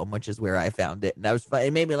Reloaded album, which is where I found it. And that was fun.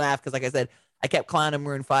 It made me laugh because, like I said, I kept clowning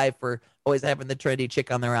Maroon 5 for always having the trendy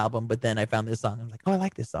chick on their album, but then I found this song. I'm like, oh, I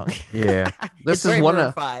like this song. Yeah, this is one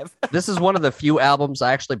of 5. This is one of the few albums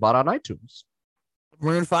I actually bought on iTunes.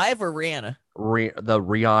 Maroon 5 or Rihanna? The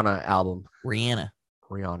Rihanna album. Rihanna.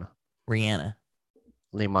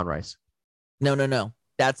 Name on Rice. No.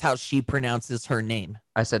 That's how she pronounces her name.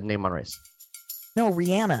 I said name on Rice. No,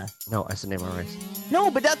 Rihanna. No, I said name on Rice.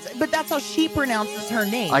 No, but that's how she pronounces her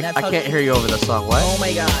name. I can't hear you over the song. What? Oh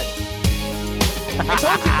my god. I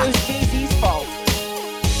told you it was Jay-Z's fault.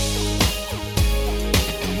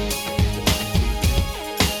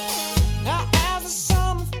 Now as the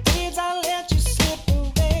summer fades, I let you slip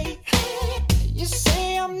away. You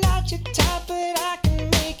say I'm not your type, but I can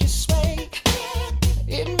make you sway.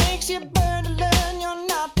 It makes you burn to learn you're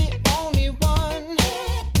not the only one.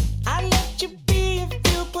 I let you be if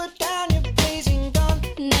you put down your blazing gun.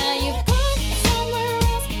 Now you've gone somewhere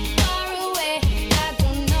else, far away. I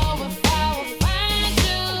don't know if I will find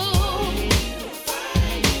you.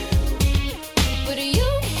 But you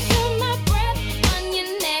feel my breath on your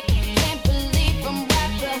neck. Can't believe I'm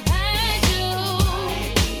right behind you.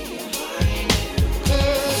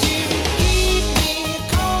 'Cause you keep me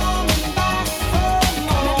coming back for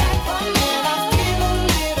more. And I feel a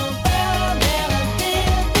little better than I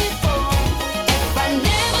did before. If I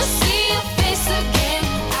never see your face again,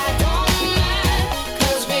 I don't mind.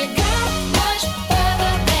 'Cause we got much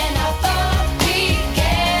further than I thought we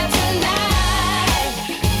get tonight.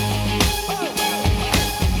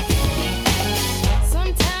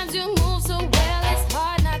 Sometimes you move so well, it's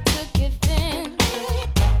hard not to give in.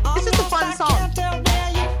 This is a fun song. Can't tell where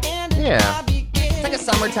you end and Yeah. I begin. It's like a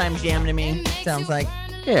summertime jam to me. Sounds like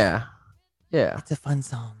Yeah. it's a fun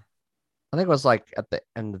song. I think it was like at the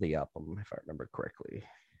end of the album, if I remember correctly.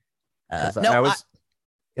 Go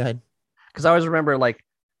ahead. Because I always remember, like,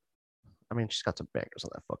 I mean, she's got some bangers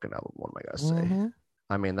on that fucking album. What am I gonna say? Mhm.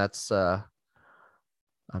 I mean, that's yeah.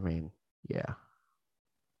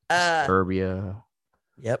 Disturbia.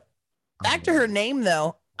 Yep. Back to her name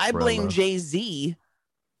though. I blame Umbrella. Jay-Z's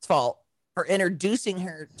fault for introducing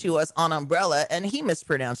her to us on Umbrella, and he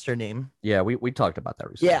mispronounced her name. Yeah, we talked about that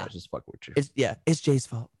recently. Yeah. I was just fucking with you. It's Jay's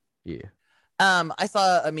fault. Yeah. I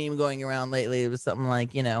saw a meme going around lately. It was something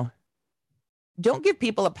like, don't give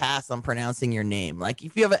people a pass on pronouncing your name. Like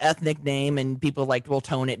if you have an ethnic name and people will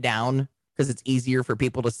tone it down because it's easier for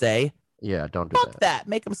people to say, Yeah, don't do fuck that.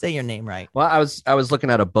 Make them say your name right. Well, I was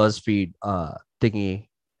looking at a BuzzFeed thingy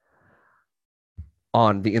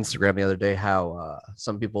on the Instagram the other day how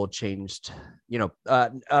some people changed,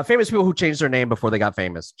 famous people who changed their name before they got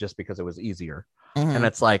famous just because it was easier. Mhm. And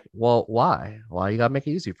it's like, well, why? Why you gotta make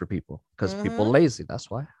it easy for people? Because people are lazy. That's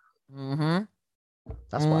why. Mm-hmm.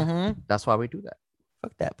 That's why. That's why we do that.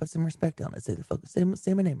 Fuck that. Put some respect on it.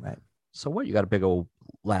 Say my name right. So what? You got a big old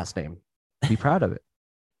last name. Be proud of it.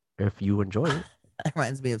 If you enjoy it. That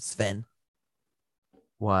reminds me of Sven.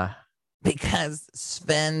 Why? Because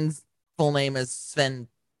Sven's full name is Sven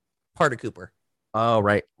Cooper. Oh,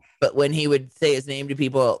 right. But when he would say his name to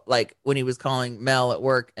people, like when he was calling Mel at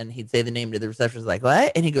work and he'd say the name to the receptionist, like,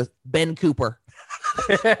 what? And he goes, Ben Cooper.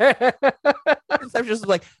 The receptionist was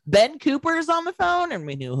like, Ben Cooper's on the phone. And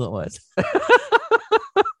we knew who it was.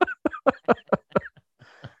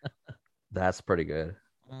 That's pretty good.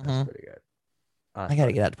 That's pretty good. I got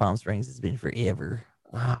to get out to Palm Springs. It's been forever.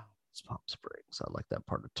 It's Palm Springs. I like that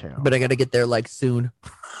part of town. But I got to get there like soon.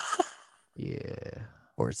 Yeah.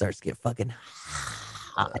 Or it starts to get fucking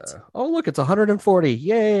hot. Oh, look, it's 140.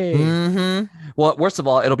 Yay. Mm-hmm. Well, worst of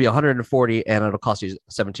all, it'll be 140 and it'll cost you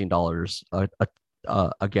 $17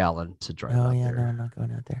 a gallon to drive out there. No, I'm not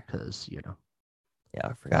going out there. Because, Yeah,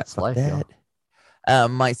 I forgot. That's Fuck life,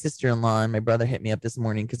 that. My sister-in-law and my brother hit me up this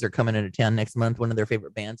morning because they're coming into town next month. One of their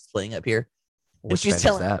favorite bands playing up here. Which she's band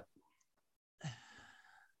telling is that?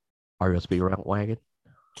 REO Speedwagon?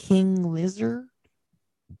 King Lizard.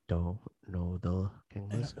 Don't know the King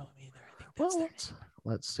I Lizard. don't know them either. I think that's Well, their name.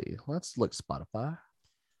 let's see. Let's look Spotify.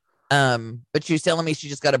 But she was telling me she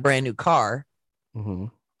just got a brand new car. Mm-hmm.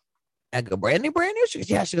 I go, brand new? She goes,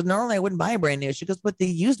 yeah. She goes, normally I wouldn't buy a brand new. She goes, but the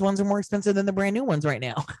used ones are more expensive than the brand new ones right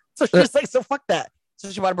now. So she's like, so fuck that. So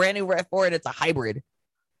she bought a brand new RAV4 and it's a hybrid.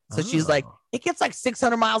 So she's like, it gets like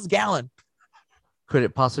 600 miles a gallon. Could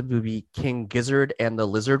it possibly be King Gizzard and the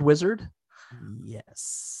Lizard Wizard?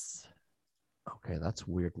 Yes. Okay, that's a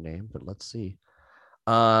weird name, but let's see.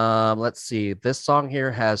 Let's see. This song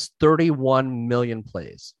here has 31 million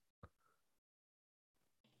plays.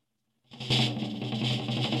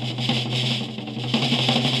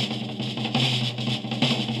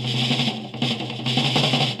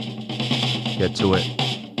 Get to it.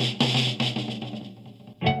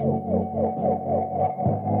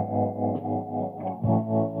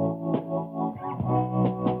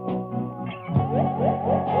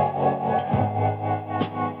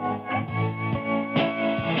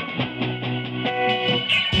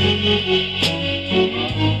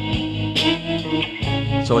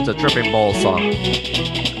 So it's a tripping ball song.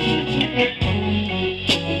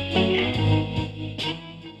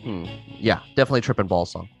 Yeah, definitely tripping ball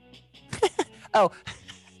song. Oh,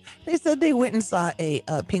 they said they went and saw a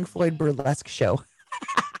Pink Floyd burlesque show.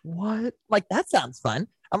 What? Like, that sounds fun.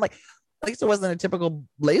 I'm like, at least it wasn't a typical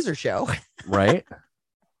laser show. Right?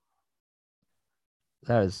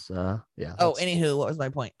 That is, yeah. Oh, anywho, what was my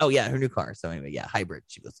point? Oh, yeah, her new car. So anyway, yeah, hybrid.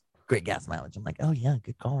 She goes, great gas mileage. I'm like, oh, yeah,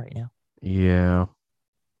 good call right now. Yeah.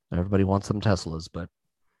 Everybody wants some Teslas, but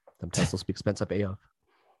them Teslas be expensive AF.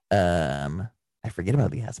 I forget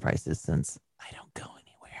about the gas prices since I don't go anywhere.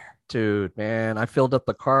 Dude, man, I filled up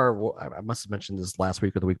the car. I must have mentioned this last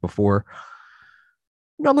week or the week before.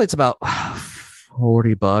 Normally it's about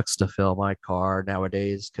 $40 to fill my car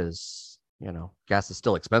nowadays because, gas is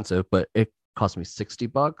still expensive, but it cost me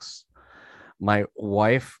 $60. My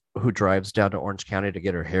wife, who drives down to Orange County to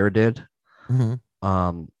get her hair did,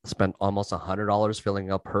 spent almost $100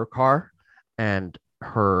 filling up her car, and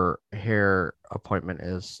her hair appointment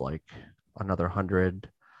is like another 100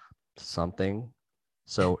 something.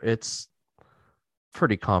 So it's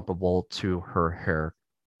pretty comparable to her hair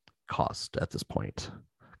cost at this point,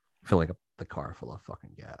 filling up the car full of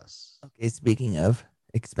fucking gas. Okay, speaking of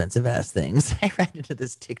expensive ass things, I ran into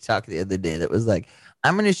this TikTok the other day that was like,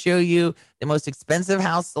 I'm going to show you the most expensive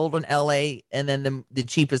house sold in LA and then the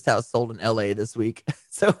cheapest house sold in LA this week.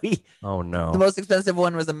 So the most expensive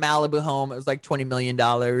one was a Malibu home. It was like $20 million.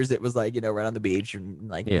 It was like, right on the beach and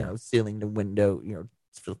like, ceiling to window,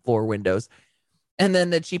 floor windows. And then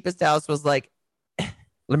the cheapest house was like,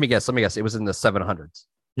 let me guess. It was in the 700s.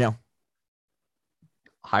 No.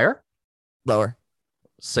 Higher? Lower.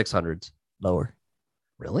 600s. Lower.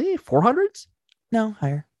 Really? 400s? No,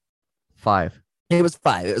 higher. 5. It was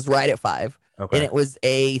 5. It was right at 5. Okay. And it was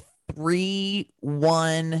a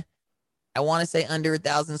 3-1, I want to say under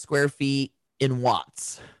 1,000 square feet in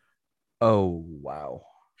watts. Oh, wow.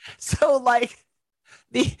 So like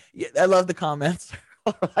I love the comments.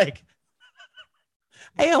 Like,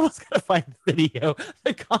 I almost gotta find the video.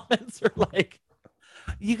 The comments are like,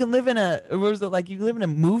 you can live in you live in a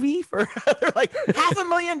movie for they're like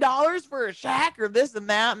 $500,000 for a shack or this and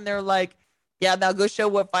that, and they're like, Yeah, now go show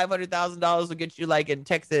what $500,000 will get you, like in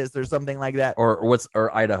Texas or something like that.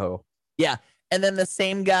 Or Idaho. Yeah, and then the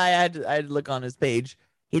same guy, I had to look on his page.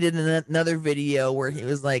 He did another video where he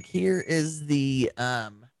was like, "Here is the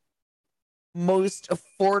most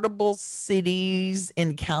affordable cities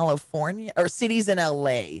in California or cities in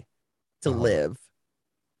LA to live."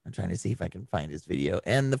 I'm trying to see if I can find his video.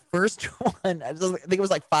 And the first one, I think it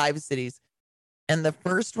was like 5 cities, and the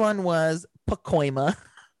first one was Pacoima.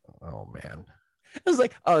 Oh man. I was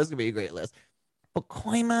like, oh, this is gonna be a great list.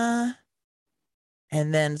 Pacoima,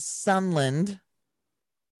 and then Sunland,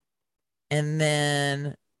 and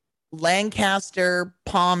then Lancaster,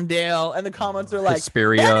 Palmdale, and the comments are like,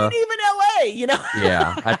 Hesperia. that ain't even LA, you know?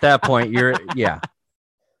 Yeah. At that point,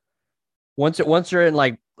 Once you're in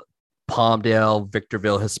like Palmdale,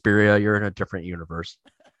 Victorville, Hesperia, you're in a different universe.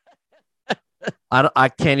 I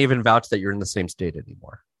can't even vouch that you're in the same state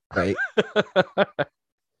anymore. Right.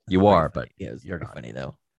 You are, but yeah, it's you're pretty not. funny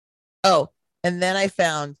though. Oh, and then I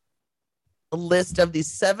found a list of the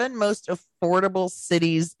 7 most affordable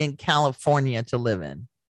cities in California to live in.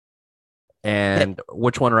 And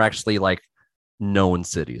which one are actually like known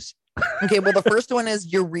cities? Okay, well, the first one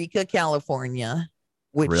is Eureka, California,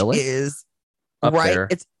 which Really? is Up right. there.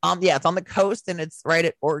 It's it's on the coast and it's right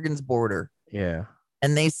at Oregon's border. Yeah.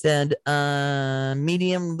 And they said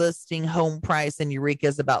medium listing home price in Eureka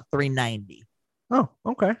is about $390. Oh,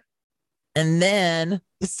 okay. And then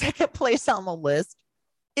the second place on the list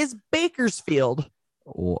is Bakersfield.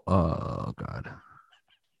 Oh God.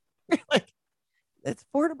 Like, it's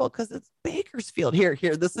affordable because it's Bakersfield. Here,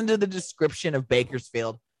 listen to the description of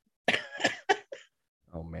Bakersfield.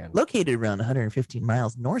 Oh man. Located around 115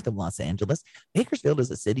 miles north of Los Angeles, Bakersfield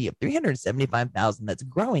is a city of 375,000 that's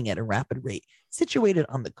growing at a rapid rate. Situated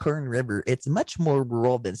on the Kern River, it's much more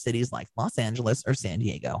rural than cities like Los Angeles or San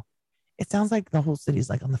Diego. It sounds like the whole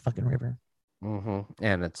city's like on the fucking river.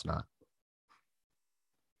 And it's not.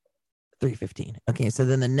 315. Okay, so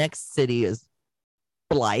then the next city is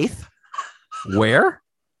Blythe. Where?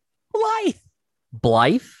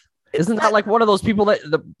 Blythe. Isn't that like one of those people that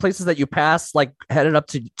the places that you pass, like headed up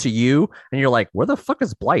to you, and you're like, where the fuck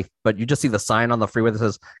is Blythe? But you just see the sign on the freeway that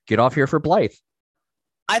says, get off here for Blythe.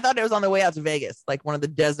 I thought it was on the way out to Vegas, like one of the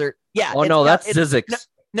desert. Yeah. Oh, no, that's Zizix.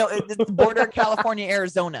 No, it's the border of California,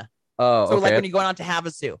 Arizona. Oh, So okay. like when you're going out to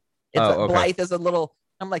Havasu, it's okay. Blythe is a little.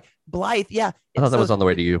 I'm like, Blythe, yeah. I thought that was on the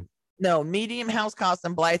way to you. No, medium house cost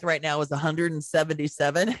in Blythe right now is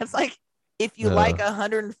 177. It's like if you like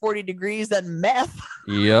 140 degrees and meth.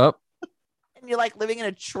 Yep. And you're like living in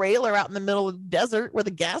a trailer out in the middle of the desert with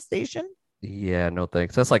a gas station. Yeah, no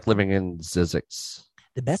thanks. That's like living in Zizix.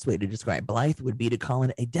 The best way to describe Blythe would be to call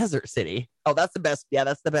it a desert city. Oh, that's the best. Yeah,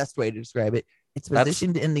 that's the best way to describe it. It's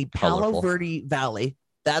positioned in the Palo colorful. Verde Valley.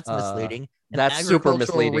 That's misleading. An That's super agricultural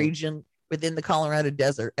misleading. region within the Colorado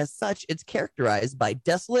Desert. As such, it's characterized by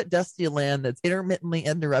desolate, dusty land that's intermittently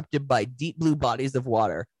interrupted by deep blue bodies of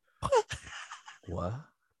water. What?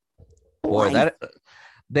 Boy, that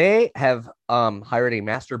they have hired a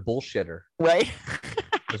master bullshitter. Right?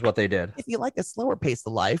 Is what they did. If you like a slower pace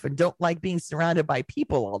of life and don't like being surrounded by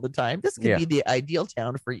people all the time, this could be the ideal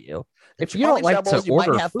town for you. If you don't like to you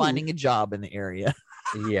order might have food. finding a job in the area.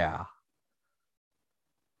 Yeah.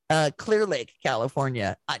 Clear Lake,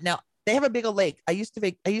 California. Now they have a big lake. I used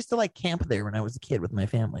to like camp there when I was a kid with my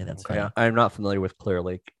family. That's Okay. funny. I'm not familiar with Clear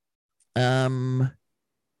Lake.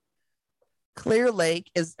 Clear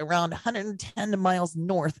Lake is around 110 miles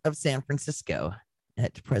north of San Francisco.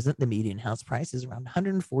 At present, the median house price is around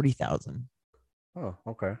 140,000. Oh,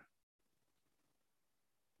 okay.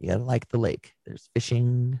 You gotta like the lake. There's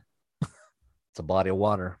fishing. It's a body of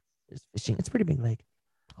water. There's fishing. It's a pretty big lake.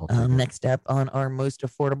 I'll take it. Next up on our most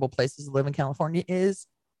affordable places to live in California is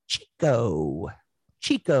Chico.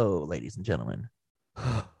 Chico, ladies and gentlemen.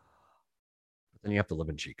 Then you have to live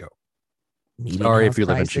in Chico. Median Sorry house if you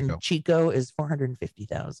live in price Chico. Chico is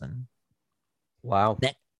 450,000. Wow.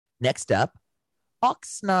 Next up,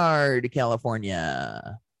 Oxnard,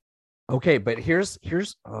 California. Okay, but here's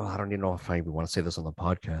I don't even know if I even want to say this on the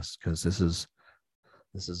podcast because this is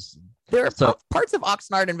There are parts of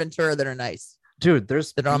Oxnard and Ventura that are nice. dude,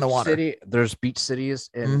 there's that are on the water. There's beach cities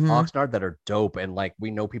in Oxnard that are dope, and like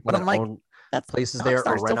we know people that own places there or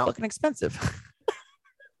Oxnard's rent still out. fucking expensive.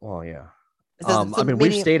 Well, yeah. I mean,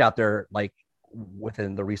 we've stayed out there like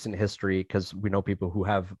within the recent history because we know people who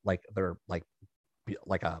have like their like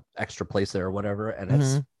a extra place there or whatever, and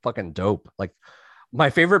it's fucking dope. Like my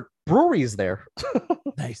favorite brewery is there.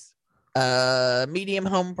 Nice. Medium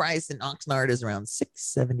home price in Oxnard is around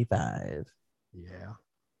 $675. Yeah.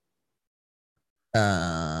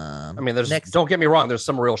 I mean, don't get me wrong, there's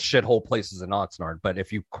some real shithole places in Oxnard, but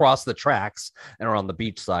if you cross the tracks and are on the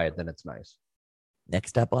beach side, then it's nice.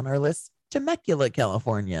 Next up on our list, Temecula,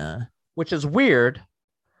 California. Which is weird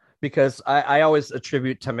because I always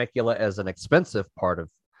attribute Temecula as an expensive part of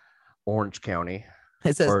Orange County.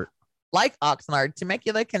 It says, like Oxnard,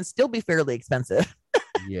 Temecula can still be fairly expensive.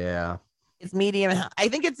 Yeah. It's medium. I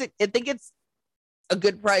think it's a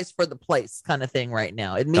good price for the place kind of thing right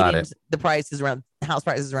now. The price is around house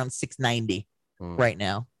price is around $690 right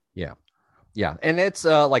now. Yeah. And it's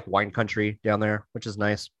like wine country down there, which is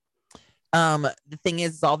nice. The thing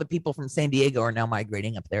is all the people from San Diego are now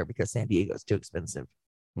migrating up there because San Diego is too expensive.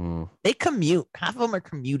 They commute. Half of them are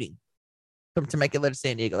commuting from Temecula to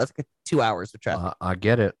San Diego. That's like 2 hours of traffic. I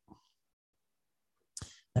get it.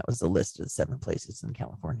 That was the list of the 7 places in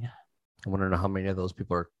California. I want to know how many of those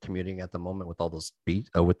people are commuting at the moment with all those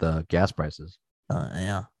with the gas prices.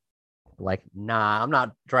 Yeah. Like, nah, I'm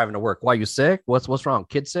not driving to work. Why, you sick? What's wrong?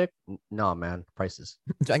 Kid sick? No, man. Prices.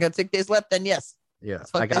 I got 6 days left. Then yes. Yeah.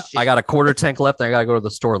 I got a quarter tank left. And I got to go to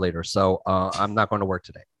the store later. So I'm not going to work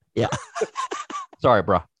today. Yeah. Sorry,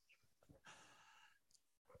 bro.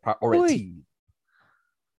 Priorities.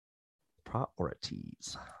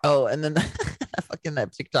 Oh, and then fucking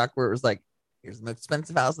that TikTok where it was like, here's the most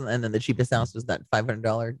expensive house, and then the cheapest house was that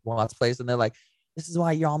 $500 Watts place, and they're like, this is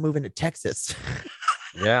why you're all moving to Texas.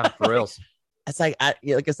 Yeah, for reals. It's like,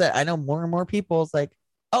 like I said, I know more and more people. It's like,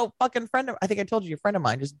 oh, fucking I think I told you, your friend of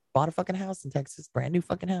mine just bought a fucking house in Texas, brand new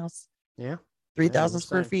fucking house. Yeah. 3,000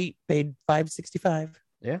 square feet, paid $565.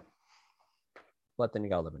 Yeah. But then you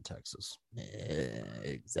gotta live in Texas.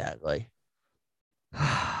 Exactly.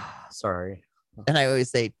 Sorry. And I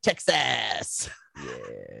always say Texas.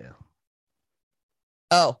 Yeah.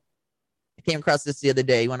 Oh, I came across this the other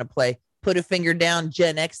day. You want to play Put a Finger Down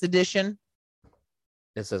Gen X edition?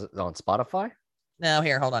 Is it on Spotify? No,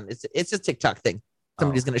 here, hold on. It's just TikTok thing.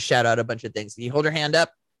 Somebody's going to shout out a bunch of things. You hold your hand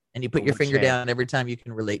up and you put your finger down every time you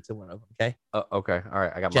can relate to one of them. Okay. Okay. All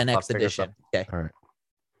right. I got Gen my X edition. Okay. All right.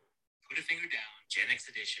 Put a Finger Down Gen X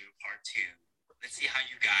edition part 2. Let's see how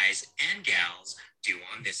you guys and gals do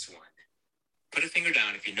on this one. Put a finger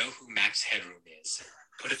down if you know who Max Headroom is.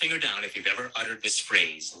 Put a finger down if you've ever uttered this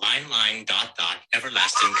phrase, line, ...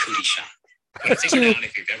 everlasting cootie shot. Put a finger down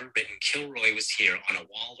if you've ever written Kilroy was here on a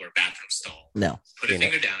wall or bathroom stall. No. Put a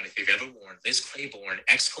finger down if you've ever worn Liz Claiborne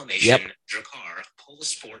exclamation Drakkar Polo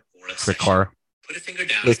Sport or a Drakkar. Put a finger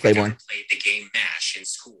down Liz if you've Claiborne. ever played the game MASH in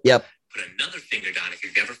school. Yep. Put another finger down if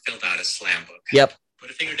you've ever filled out a slam book. Yep. Put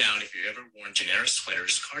a finger down if you've ever worn Genera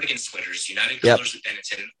sweaters, cardigan sweaters, United Yep. Colors of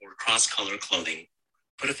Benetton, or cross-color clothing.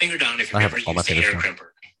 Put a finger down if you've I have ever all my used a hair fingers down. crimper.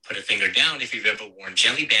 Put a finger down if you've ever worn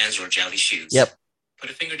jelly bands or jelly shoes. Yep. Put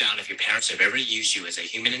a finger down if your parents have ever used you as a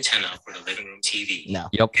human antenna for the living room TV. No.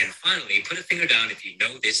 Yep. And finally, put a finger down if you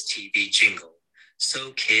know this TV jingle.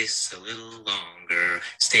 So kiss a little longer,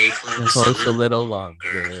 stay close, Close a little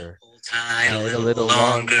longer. hold tight a A little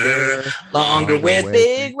longer. Longer with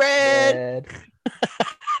Big Red.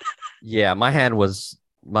 Yeah, my hand was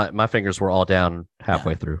my fingers were all down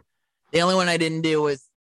halfway through. The only one I didn't do was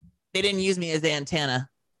they didn't use me as the antenna.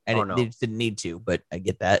 They just didn't need to, but I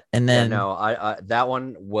get that. And then I that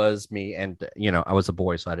one was me, and I was a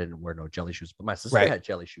boy, so I didn't wear no jelly shoes. But my sister had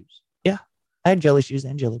jelly shoes. Yeah, I had jelly shoes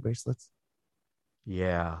and jelly bracelets.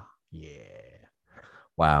 Yeah.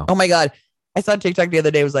 Wow. Oh my god, I saw TikTok the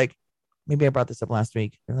other day. It was like, maybe I brought this up last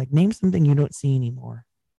week. They're like, name something you don't see anymore,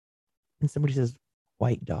 and somebody says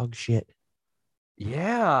white dog shit.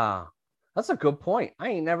 Yeah, that's a good point. I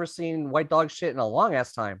ain't never seen white dog shit in a long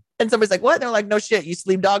ass time. And somebody's like, what? And they're like, no shit. You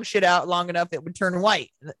sleep dog shit out long enough, it would turn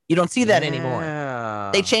white. You don't see that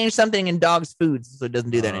anymore. They changed something in dogs' foods, so it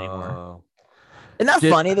doesn't do that anymore. And that's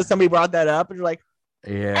funny that somebody brought that up, and you're like,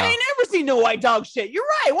 yeah, I ain't never seen no white dog shit. You're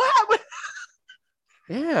right. What happened?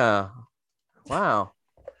 Yeah. Wow.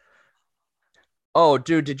 Oh,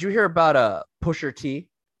 dude, did you hear about Pusher T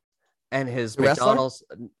and his The wrestler? McDonald's?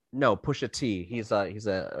 No, Pusha T. He's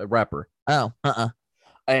a rapper. Oh,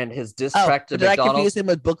 And his diss track to did I McDonald's. confuse him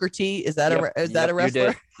with Booker T? Is that a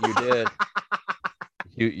wrestler? You did.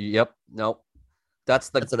 Yep. Nope.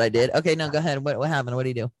 That's what I did. Okay, no, go ahead. What happened? What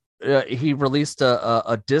did he do? He released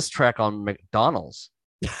a diss track on McDonald's.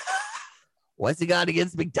 What's he got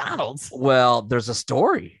against McDonald's? Well, there's a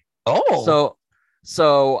story. Oh,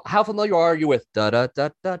 So how familiar are you with da da da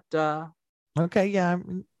da da? okay, yeah.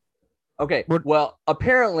 Okay. Well,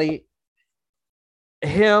 apparently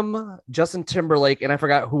him, Justin Timberlake, and I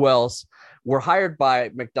forgot who else were hired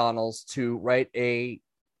by McDonald's to write a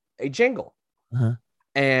jingle. Uh-huh.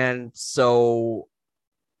 And so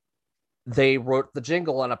they wrote the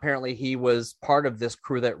jingle, and apparently he was part of this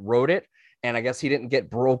crew that wrote it. and I guess he didn't get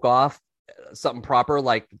broke off something proper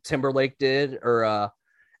like Timberlake did, or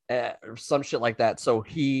some shit like that. So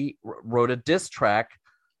he wrote a diss track.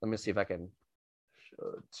 Let me see if I can show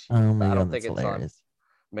it to you. Oh my I God, don't think that's it's hilarious.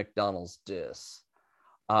 on McDonald's diss.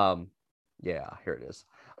 Yeah, here it is.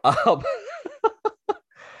 Um,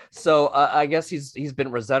 so I guess he's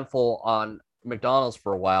been resentful on McDonald's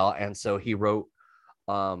for a while, and so he wrote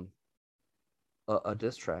a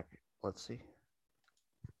diss track. Let's see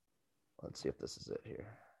if this is it here.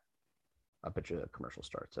 I bet you the commercial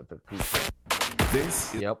starts.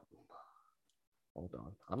 This Yep. Hold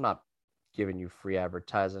on. I'm not giving you free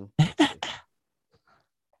advertising.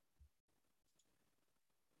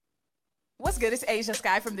 What's good? It's Asia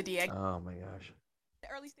Sky from the DX. Oh my gosh.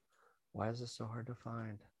 Early stage. Why is this so hard to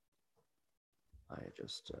find? I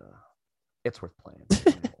just it's worth playing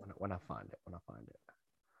when I find it.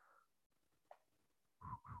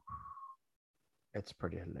 It's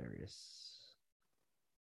pretty hilarious.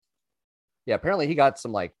 Yeah, apparently he got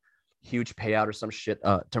some like huge payout or some shit.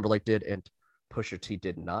 Timberlake did, and Pusha T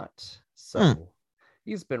did not. So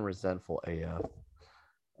he's been resentful AF.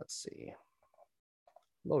 Let's see.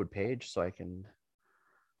 Load page so I can.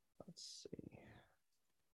 Let's see.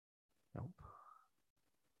 Nope.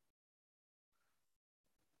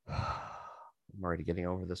 I'm already getting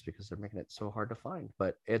over this because they're making it so hard to find,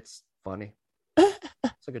 but it's funny.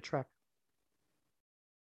 It's a good track.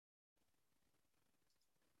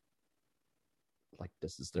 Like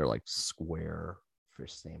this is their like square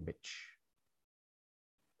fish sandwich.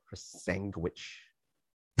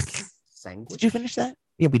 Sandwich. Did you finish that?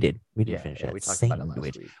 Yeah, we did. We did finish that. We talked about it last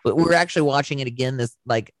Sandwich. week. But we're actually watching it again. This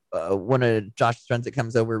like one of Josh's friends that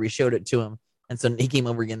comes over, we showed it to him, and so he came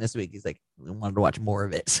over again this week. He's like, we wanted to watch more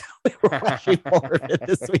of it, so we were watching more of it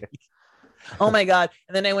this week. Oh my God!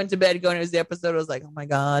 And then I went to bed going. It was the episode. I was like, oh my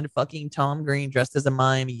God! Fucking Tom Green dressed as a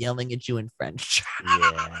mime yelling at you in French.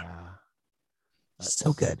 Yeah.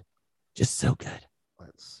 So good, just so good.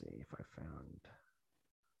 Let's see if I found.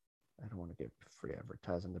 I don't want to give free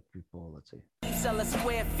advertising to people. Let's see. Sell a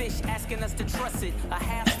square fish, asking us to trust it. A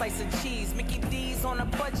half slice of cheese, Mickey D's on a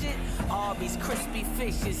budget. Arby's crispy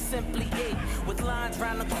fish is simply it. With lines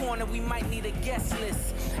round the corner, we might need a guest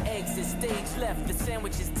list. Eggs is stage left, the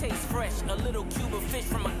sandwiches taste fresh. A little cube of fish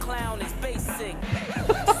from a clown is basic.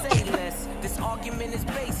 Say less, this argument is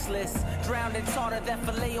baseless. Drowned in tartar, that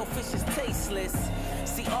filet-o-fish is tasteless.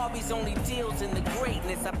 See, Arby's only deals in the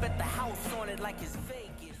greatness. I bet the house on it like it's Vegas.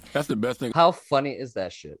 That's the best thing. How funny is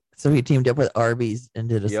that shit? So he teamed up with Arby's and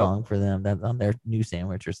did a Yep. song for them that's on their new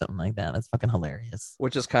sandwich or something like that. That's fucking hilarious.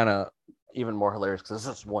 Which is kind of even more hilarious because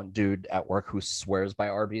this is one dude at work who swears by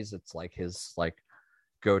Arby's. It's like his like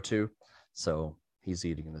go-to. So he's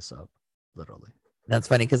eating this up, literally. That's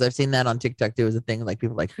funny because I've seen that on TikTok too as a thing. Like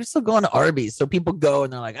people are like, who's still going to Arby's? So people go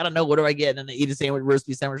and they're like, I don't know, what do I get? And then they eat a sandwich, roast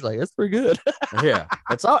beef sandwich. Like, that's pretty good. Yeah,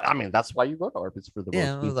 it's all. I mean, that's why you go to Arby's for the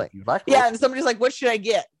Yeah, roast I beef. was like, You like yeah. roast And somebody's like, what should I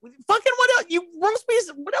get? Fucking what else? You roast beef.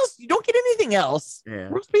 What else? You don't get anything else. Yeah.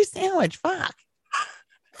 Roast beef sandwich. Fuck.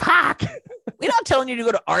 Fuck. We're not telling you to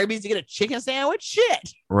go to Arby's to get a chicken sandwich.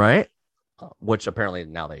 Shit. right? Which apparently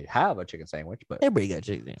now they have a chicken sandwich, but Everybody got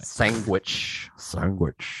chicken sandwich.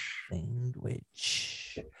 sandwich.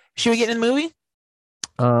 Should we get in the movie?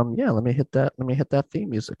 Yeah. Let me hit that theme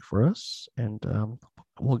music for us, and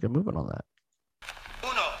we'll get moving on that.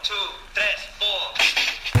 1, 2, 3,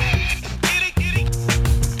 4.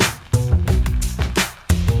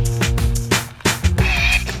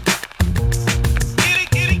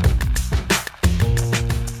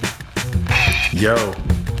 Yo,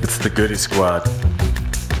 it's the Goody Squad.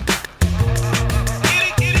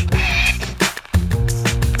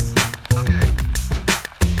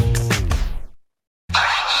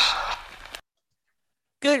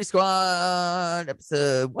 Goody Squad,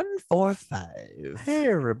 episode 145. Hey,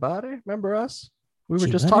 everybody! Remember us? We were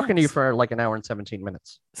Gee, just what talking to you else? for like an hour and 17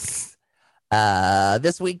 minutes.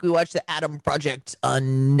 This week we watched The Adam Project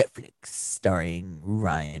on Netflix, starring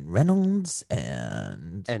Ryan Reynolds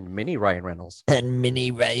and mini Ryan Reynolds.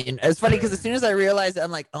 Mini Ryan. It's funny because as soon as I realized it,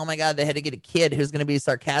 I'm like, oh my God, they had to get a kid who's going to be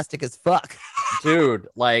sarcastic as fuck. Dude,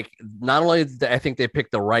 like, not only did I think they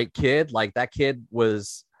picked the right kid, like that kid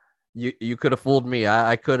was, you could have fooled me.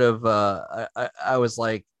 I could have, I was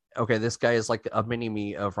like, okay, this guy is like a mini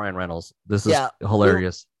me of Ryan Reynolds. This is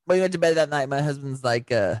hilarious. We went to bed that night. My husband's like,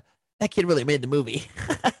 that kid really made the movie.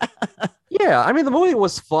 Yeah, I mean, the movie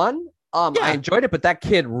was fun. I enjoyed it, but that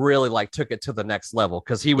kid really like took it to the next level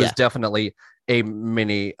because he was definitely a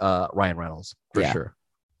mini Ryan Reynolds for sure.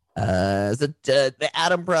 Is it the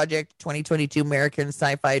Adam Project 2022 American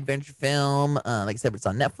sci-fi adventure film? Like I said, it's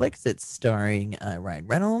on Netflix. It's starring Ryan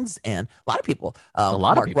Reynolds and a lot of people. A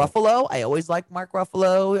lot of Mark people. Ruffalo. I always like Mark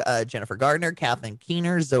Ruffalo. Jennifer Gardner, Kathleen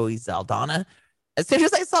Keener, Zoe Saldana. As soon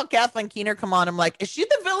as I saw Kathleen Keener come on, I'm like, is she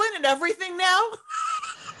the villain in everything now?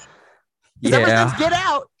 Because ever since Get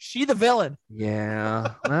Out, she the villain.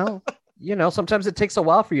 Yeah. Well, sometimes it takes a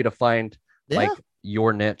while for you to find like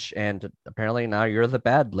your niche, and apparently now you're the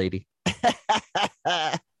bad lady. The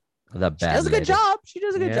bad. She does a good job. She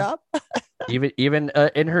does a good job. even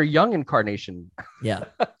in her young incarnation. Yeah,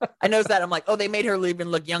 I noticed that. I'm like, oh, they made her even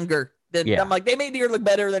look younger. Yeah. I'm like, they made her look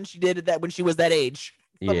better than she did that when she was that age.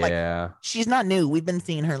 So yeah, like, she's not new. We've been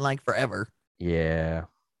seeing her like forever. Yeah.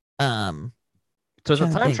 So it's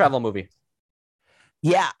a time travel movie.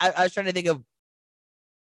 Yeah, I was trying to think of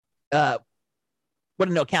what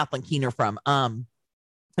to know Kathleen Keener from.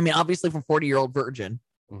 I mean, obviously from 40-Year-Old Virgin,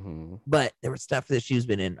 but there was stuff that she's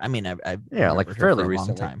been in. I mean, I've like fairly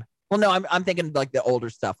recently. Time. Well, no, I'm thinking like the older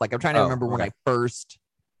stuff. Like I'm trying to remember when I first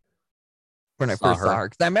saw her,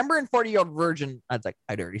 because I remember in 40-Year-Old Virgin, I was like,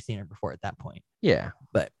 I'd already seen her before at that point. Yeah,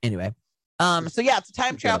 but anyway, so yeah, it's a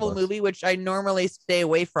time travel movie, which I normally stay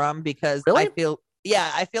away from because I feel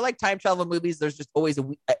like time travel movies, there's just always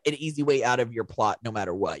an easy way out of your plot, no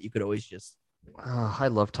matter what. You could always just. I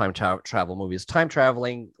love time travel movies. Time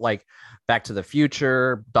traveling, like Back to the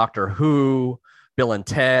Future, Doctor Who, Bill and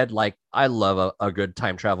Ted. Like I love a good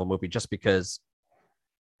time travel movie just because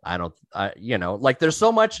like there's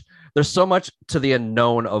so much to the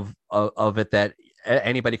unknown of it that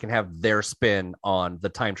anybody can have their spin on the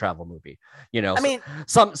time travel movie. I mean,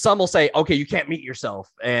 some will say, okay, you can't meet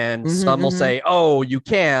yourself, and some will say, oh, you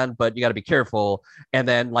can, but you got to be careful. And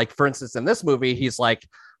then, like for instance, in this movie, he's like,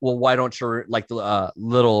 well, why don't you, like the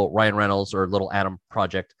little Ryan Reynolds or little Adam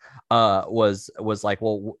Project was like,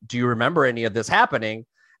 well, do you remember any of this happening?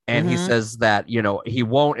 And he says that, he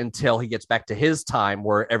won't until he gets back to his time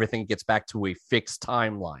where everything gets back to a fixed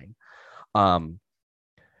timeline.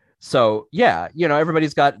 So yeah,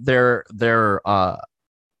 everybody's got their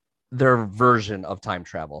version of time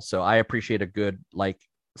travel. So I appreciate a good like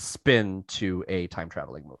spin to a time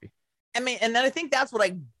traveling movie. I mean, and then I think that's what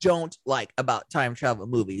I don't like about time travel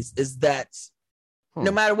movies is that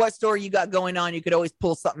no matter what story you got going on, you could always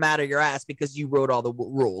pull something out of your ass because you wrote all the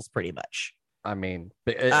rules pretty much. I mean,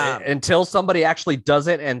 until somebody actually does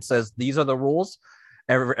it and says, these are the rules,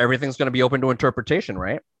 everything's going to be open to interpretation,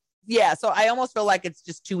 right? Yeah. So I almost feel like it's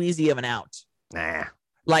just too easy of an out. Nah.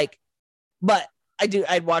 Like, but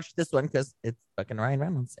I'd watch this one because it's fucking Ryan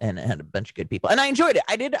Reynolds and it had a bunch of good people and I enjoyed it.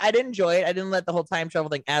 I did enjoy it. I didn't let the whole time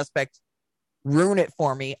traveling aspect ruin it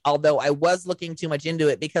for me. Although I was looking too much into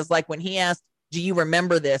it because like when he asked, do you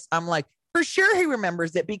remember this? I'm like, for sure he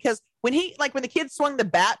remembers it because when the kid swung the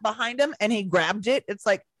bat behind him and he grabbed it, it's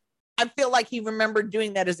like, I feel like he remembered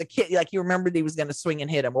doing that as a kid. Like he remembered he was going to swing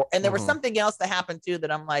and hit him. And there was something else that happened too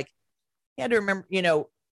that I'm like, he had to remember,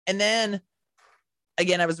 and then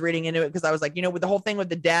again, I was reading into it because I was like, with the whole thing with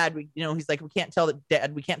the dad, he's like, we can't tell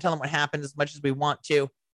him what happened as much as we want to.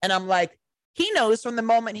 And I'm like, he knows from the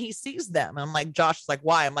moment he sees them. And I'm like, Josh is like,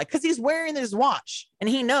 why? I'm like, because he's wearing his watch and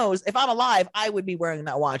he knows if I'm alive, I would be wearing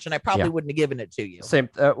that watch and I probably wouldn't have given it to you. Same.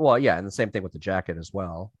 And the same thing with the jacket as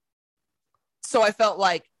well. So I felt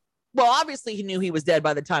like, well, obviously he knew he was dead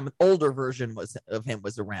by the time an older version of him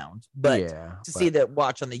was around, but see the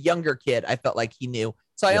watch on the younger kid, I felt like he knew.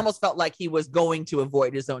 So I almost felt like he was going to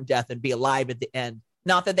avoid his own death and be alive at the end.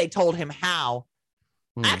 Not that they told him how.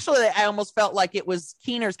 Actually, I almost felt like it was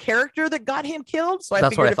Keener's character that got him killed. So I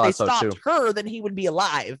figured if they stopped her, then he would be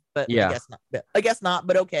alive. But I guess not.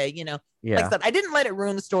 But okay, like I said, I didn't let it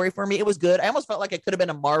ruin the story for me. It was good. I almost felt like it could have been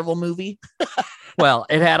a Marvel movie. Well,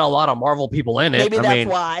 it had a lot of Marvel people in it. Maybe that's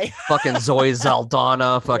why. Fucking Zoe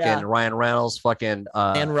Saldana, fucking Ryan Reynolds, fucking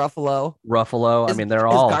and Ruffalo. I mean, they're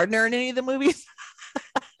all. Is Gardner in any of the movies?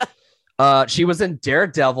 She was in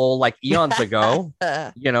Daredevil like eons ago.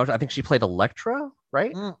 I think she played Elektra,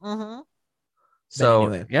 right? So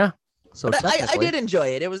anyway. Yeah. So I did enjoy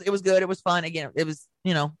it. It was good. It was fun. Again, it was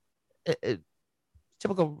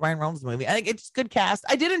typical Ryan Reynolds movie. I think it's good cast.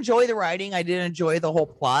 I did enjoy the writing. I did enjoy the whole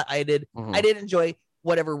plot. I did enjoy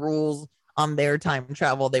whatever rules on their time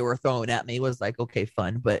travel they were throwing at me. Was like, okay,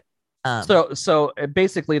 fun. But so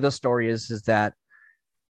basically the story is that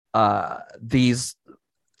these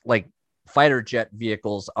like fighter jet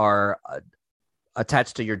vehicles are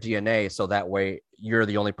attached to your DNA, so that way you're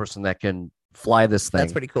the only person that can fly this thing.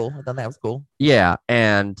 That's pretty cool. I thought that was cool. Yeah,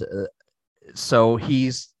 and so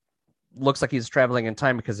looks like he's traveling in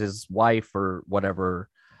time because his wife or whatever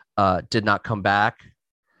did not come back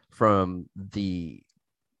from the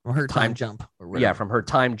her time jump. From her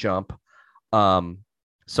time jump.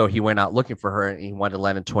 So he went out looking for her, and he wanted to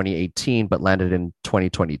land in 2018, but landed in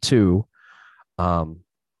 2022,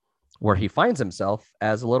 where he finds himself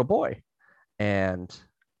as a little boy. And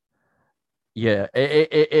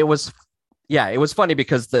it was funny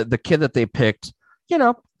because the kid that they picked,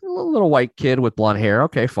 a little white kid with blonde hair.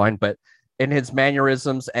 Okay, fine. But in his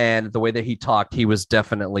mannerisms and the way that he talked, he was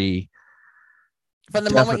definitely. From the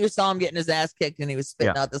moment you saw him getting his ass kicked and he was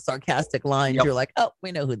spitting out the sarcastic lines, you're like, oh,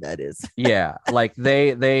 we know who that is. Yeah, like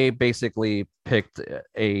they basically picked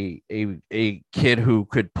a kid who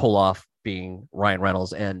could pull off being Ryan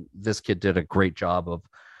Reynolds, and this kid did a great job of,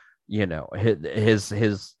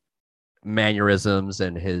 his mannerisms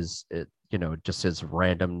and his just his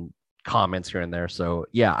random comments here and there. So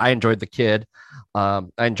yeah, I enjoyed the kid. I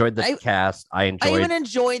enjoyed the cast. I even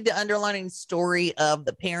enjoyed the underlying story of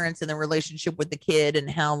the parents and the relationship with the kid, and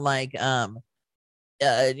how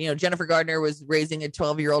Jennifer Gardner was raising a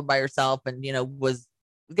 12-year-old by herself, and was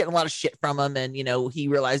getting a lot of shit from him, and he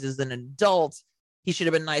realizes as an adult he should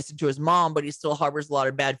have been nicer to his mom, but he still harbors a lot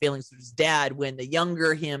of bad feelings to his dad, when the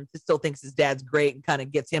younger him still thinks his dad's great, and kind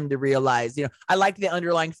of gets him to realize, I liked the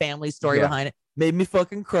underlying family story behind it. Made me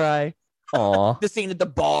fucking cry. Aww. The scene at the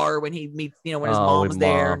bar when he meets, when his mom's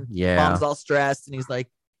there, and mom's all stressed, and he's like,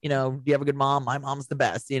 do you have a good mom? My mom's the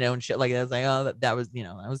best, and shit like that. It's like, oh, that was,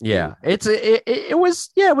 that was yeah. Cute. It was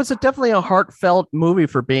definitely a heartfelt movie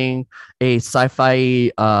for being a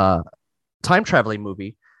sci-fi time traveling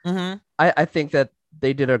movie. Mm-hmm. I think that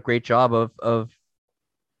they did a great job of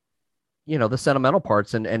the sentimental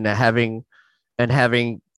parts and having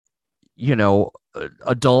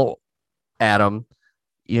adult Adam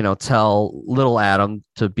tell little Adam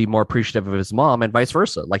to be more appreciative of his mom, and vice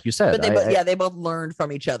versa, like you said. But they both learned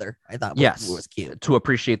from each other. I thought was cute to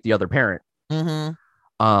appreciate the other parent. Mm-hmm.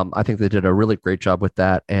 I think they did a really great job with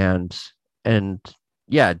that, and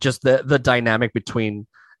just the dynamic between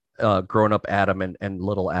grown up Adam and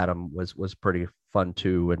little Adam was pretty fun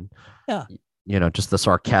too, and just the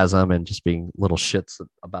sarcasm and just being little shits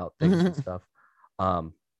about things and stuff. I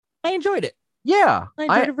enjoyed it. Yeah, I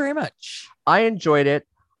enjoyed it very much. I enjoyed it.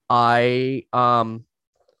 I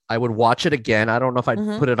would watch it again. I don't know if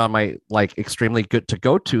I'd put it on my extremely good to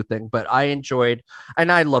go to thing, but I enjoyed,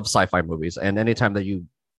 and I love sci-fi movies. And anytime that you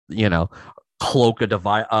cloak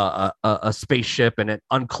a spaceship and it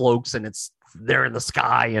uncloaks and it's there in the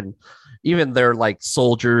sky, and even their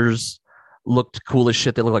soldiers looked cool as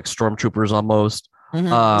shit. They look like stormtroopers almost.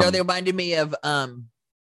 They reminded me of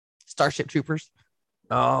Starship Troopers.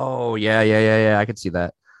 Oh yeah. I could see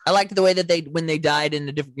that. I liked the way that when they died in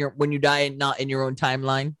a different, when you die not in your own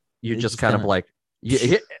timeline, you just kind of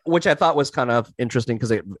which I thought was kind of interesting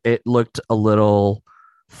because it looked a little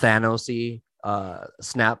Thanos-y,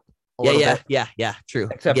 snap. Yeah, true.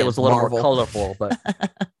 Except it was a little more colorful,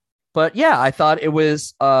 but yeah, I thought it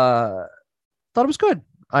was good.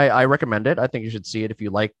 I recommend it. I think you should see it if you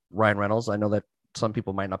like Ryan Reynolds. I know that some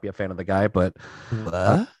people might not be a fan of the guy, but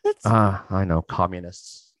I know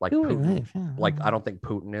communists like Putin. I don't think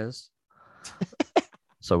Putin is.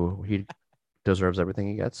 So he deserves everything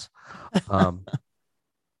he gets.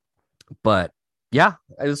 But yeah,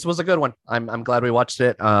 this was a good one. I'm glad we watched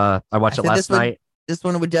it. I watched it last night. This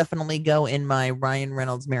one would definitely go in my Ryan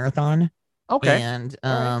Reynolds marathon. Okay. And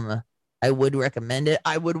I would recommend it.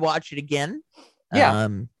 I would watch it again. Yeah.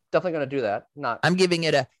 Definitely gonna do that. I'm giving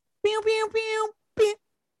it a pew, pew, pew, pew.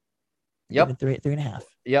 Yep. 3.5.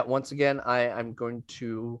 Yeah. Once again, I'm going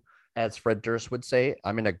to, as Fred Durst would say,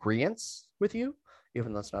 I'm in agreement with you,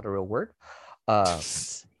 even though that's not a real word.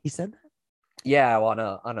 He said that? Yeah, on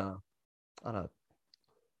a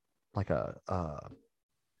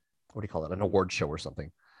what do you call it? An award show or something.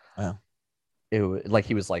 Oh. He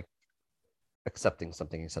was accepting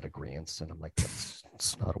something. He said agreement, and I'm like,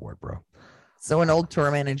 it's not a word, bro. So an old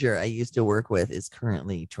tour manager I used to work with is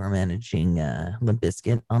currently tour managing Limp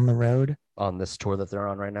Bizkit on the road. On this tour that they're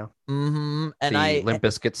on right now? Mm-hmm. And Limp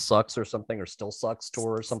Bizkit sucks or something, or still sucks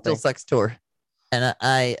tour or something? Still sucks tour. And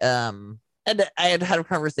I had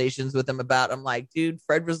conversations with him about, I'm like, dude,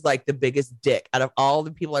 Fred was the biggest dick out of all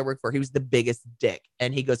the people I worked for. He was the biggest dick.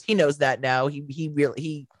 And he goes, he knows that now. I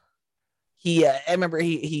remember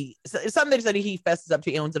he something that he said he fesses up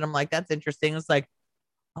to aliens, and I'm like, that's interesting. It's like,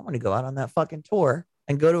 I want to go out on that fucking tour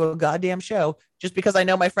and go to a goddamn show just because I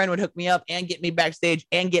know my friend would hook me up and get me backstage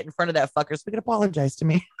and get in front of that fucker so he could apologize to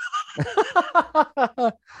me.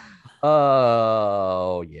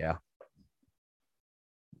 Oh yeah.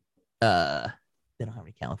 They don't have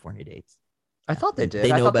any California dates. I thought they did.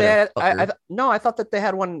 I thought that they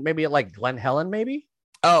had one maybe at Glen Helen, maybe.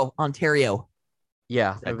 Oh, Ontario.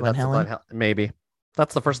 Yeah, maybe that's Glen Helen. Maybe.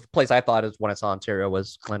 That's the first place I thought is when I saw Ontario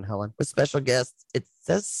was Glen Helen. With special guests. It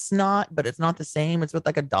says snot, but it's not the same. It's with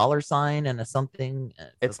like a $$ sign and a something.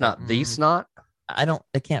 It's not the snot.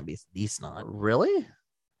 It can't be the snot. Really?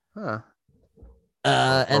 Huh.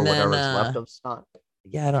 And then whatever's left of snot.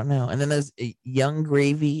 Yeah, I don't know. And then there's Young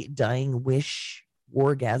Gravy, Dying Wish,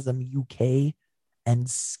 Orgasm UK, and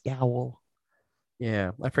Scowl.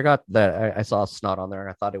 Yeah, I forgot that I saw snot on there and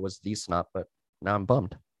I thought it was the snot, but now I'm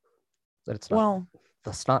bummed that it's not. Well,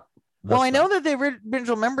 the snot. I know that the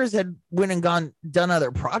original members had went and done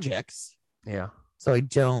other projects. Yeah. So I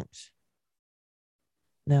don't.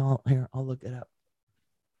 Now here, I'll look it up.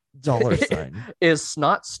 $sign. Is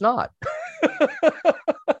snot.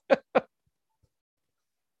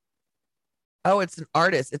 Oh, it's an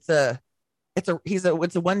artist. It's a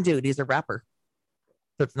one dude. He's a rapper.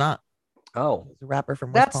 So it's not. Oh, he's a rapper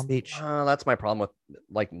from West Palm Beach. That's my problem with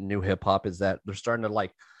like new hip hop is that they're starting to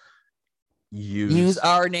like use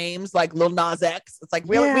our names like Lil Nas X. It's like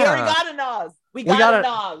we already got a Nas. We got a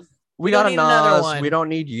Nas. We got a Nas. We don't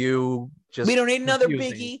need you. We don't need another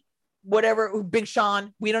Biggie. Whatever, Big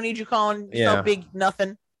Sean. We don't need you calling yourself Big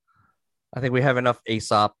nothing. I think we have enough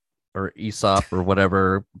Aesop or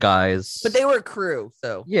whatever guys. But they were a crew,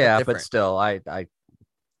 so yeah. But still, I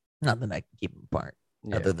nothing I can keep them apart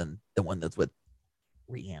other than the one that's with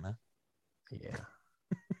Rihanna. Yeah.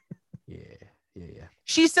 Yeah.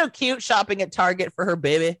 She's so cute shopping at Target for her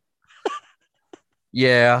baby.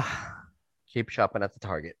 Yeah. Keep shopping at the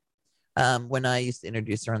Target. When I used to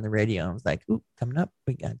introduce her on the radio, I was like, "Ooh, coming up,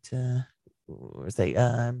 we got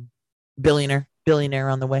billionaire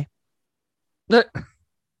on the way."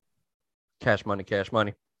 Cash money.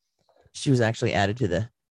 She was actually added to the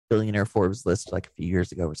billionaire Forbes list like a few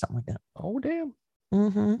years ago or something like that. Oh damn!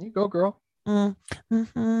 Mm-hmm. You go, girl.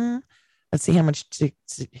 Mm-hmm. Let's see how much do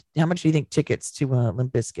you think tickets to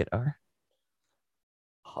Limp Bizkit are?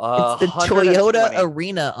 It's the Toyota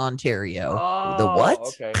Arena, Ontario. The what?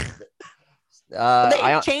 Okay.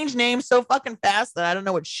 They changed names so fucking fast that I don't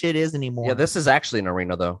know what shit is anymore. Yeah, this is actually an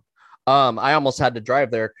arena though. I almost had to drive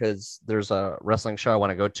there because there's a wrestling show I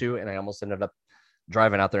want to go to, and I almost ended up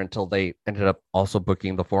driving out there until they ended up also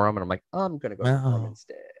booking the Forum, and I'm like, I'm gonna go to the Forum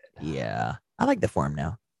instead. Yeah, I like the Forum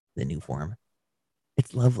now. The new Forum,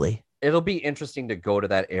 it's lovely. It'll be interesting to go to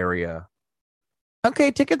that area.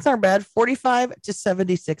 Okay, tickets aren't bad. $45 to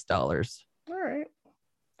 $76. All right.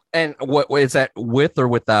 And what is that with or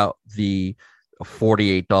without the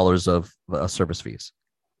 $48 of service fees?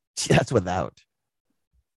 That's without.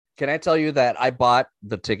 Can I tell you that I bought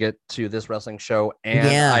the ticket to this wrestling show,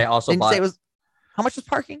 and I also bought. How much was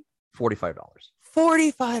parking? $45.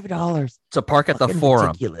 $45 to park at the Forum.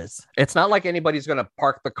 Ridiculous. It's not like anybody's gonna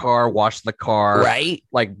park the car, wash the car, right?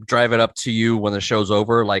 Like drive it up to you when the show's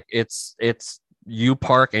over. Like it's you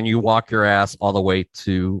park and you walk your ass all the way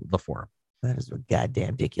to the Forum. That is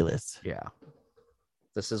goddamn ridiculous. Yeah.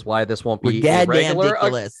 This is why this won't be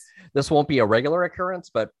ridiculous. This won't be a regular occurrence,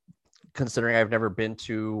 but considering I've never been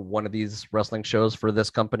to one of these wrestling shows for this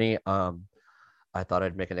company, I thought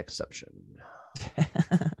I'd make an exception.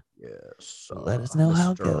 Yes. Let us know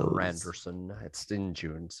how it goes. Anderson. It's in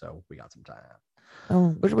June, so we got some time. Oh,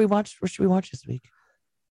 what should we watch? What should we watch this week?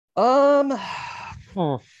 I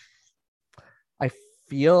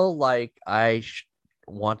feel like I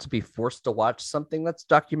want to be forced to watch something that's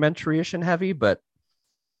documentary-ish and heavy, but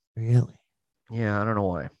really, yeah, I don't know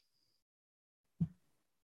why.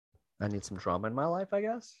 I need some drama in my life, I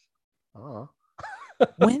guess. Oh.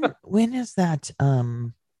 when is that?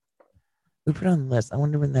 We put it on the list. I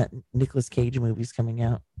wonder when that Nicolas Cage movie's coming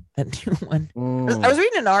out. That new one. I was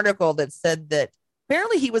reading an article that said that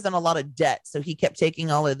apparently he was in a lot of debt, so he kept taking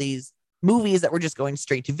all of these movies that were just going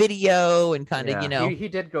straight to video and kind of, he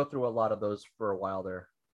did go through a lot of those for a while there.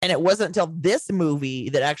 And it wasn't until this movie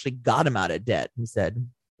that actually got him out of debt. He said,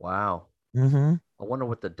 "Wow, I wonder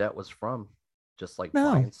what the debt was from. Just like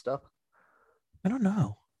buying stuff. I don't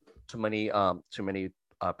know. Too many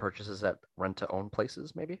purchases at rent to own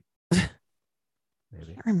places, maybe.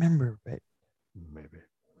 Maybe. I remember, but maybe.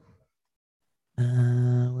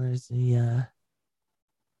 Where's the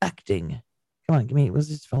acting? Come on, give me. What's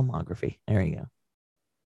his filmography? There you go.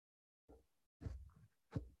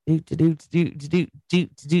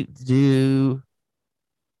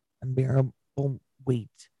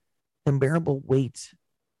 Unbearable weight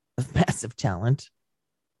of massive talent.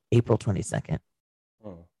 April 22nd.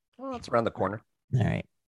 Well, that's around the corner. All right.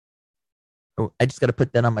 Oh, I just got to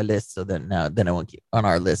put that on my list so that then I won't keep on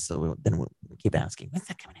our list. So then we'll keep asking. When's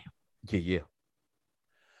that coming out? Yeah.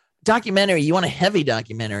 Documentary. You want a heavy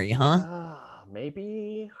documentary, huh?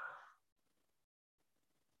 Maybe.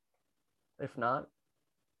 If not,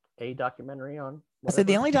 a documentary on I said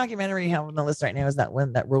the whatever. only documentary I have on the list right now is that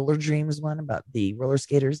one, that Roller Dreams one about the roller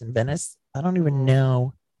skaters in Venice. I don't even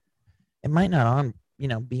know. It might not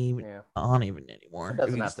be Yeah. on even anymore. It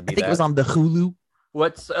doesn't have to be I think it was that. on the Hulu.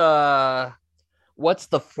 What's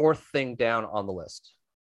the fourth thing down on the list?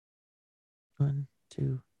 1,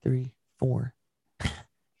 2, 3, 4.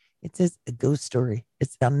 It says A Ghost Story.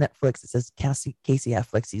 It's on Netflix. It says Casey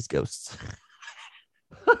Affleck sees ghosts.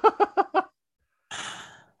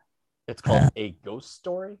 It's called A Ghost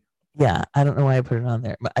Story. Yeah, I don't know why I put it on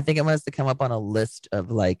there, but I think it must have come up on a list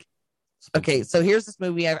of like. Okay, so here's this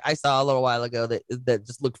movie I saw a little while ago that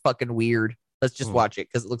just looked fucking weird. Let's just watch it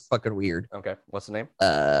because it looks fucking weird. Okay, what's the name?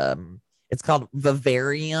 It's called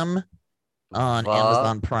Vivarium on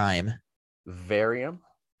Amazon Prime. Vivarium.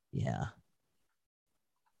 Yeah.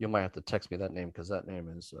 You might have to text me that name because that name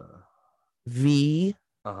is V.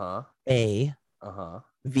 A.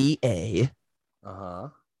 V A.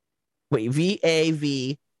 Wait,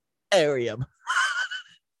 VAV Arium.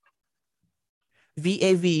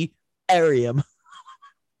 VAV Arium.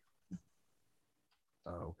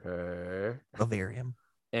 Okay. Vivarium.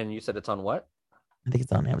 And you said it's on what? I think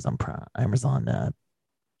it's on Amazon Prime. Amazon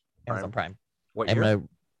Prime. What I'm year?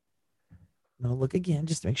 gonna look again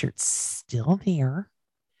just to make sure it's still there.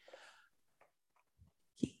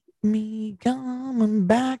 Keep me coming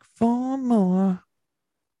back for more.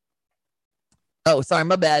 Oh, sorry,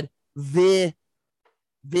 my bad.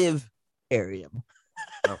 Vivarium.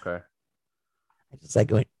 Okay. I just like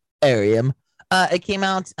going Arium. It came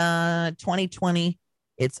out 2020.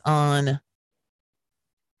 It's on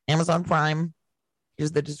Amazon Prime.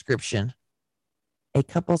 Here's the description. A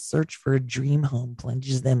couple search for a dream home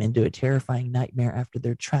plunges them into a terrifying nightmare after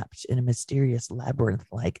they're trapped in a mysterious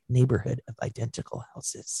labyrinth-like neighborhood of identical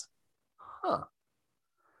houses. Huh.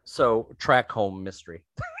 So track home mystery.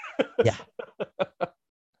 Yeah.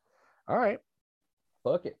 All right.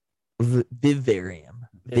 Fuck it. Vivarium.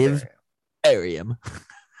 Vivarium.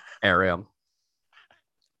 Arium.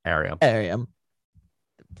 Arium.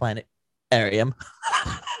 The planet Arium.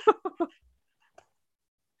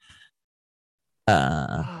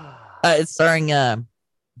 It's starring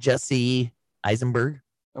Jesse Eisenberg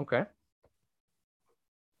Okay.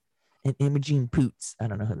 and Imogen Poots. I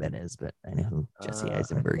don't know who that is, but I know who Jesse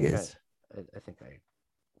Eisenberg is. I think I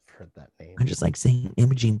heard that name. I just like saying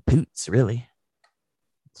Imogen Poots, really.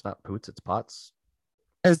 It's not Poots, it's Pots.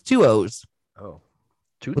 There's 2 O's. Oh.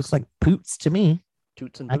 Toots? Looks like Poots to me.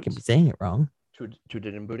 Toots and I Boots? could be saying it wrong.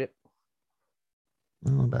 Tooted and Boot it? I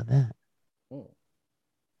don't know about that.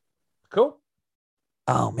 Cool.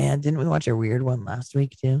 Oh, man. Didn't we watch a weird one last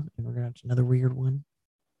week, too? And we're going to watch another weird one.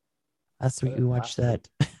 Last week we watched that.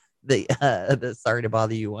 The Sorry to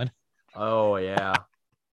Bother You one. Oh, yeah.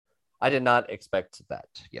 I did not expect that.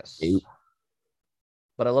 Yes. Nope.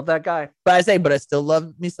 But I love that guy. But I still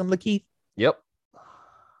love me some Lakeith. Yep.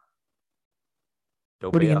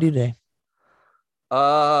 What are you going to do today?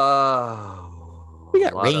 We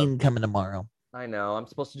got rain coming tomorrow. I know. I'm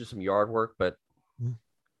supposed to do some yard work, but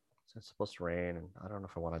it's supposed to rain, and I don't know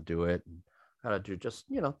if I want to do it. And I got to do just,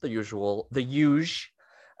 the usual.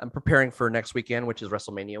 I'm preparing for next weekend, which is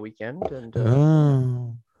WrestleMania weekend, and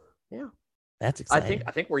yeah, that's exciting.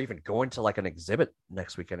 I think we're even going to like an exhibit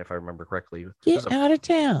next weekend, if I remember correctly. Get out of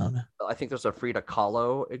town. I think there's a Frida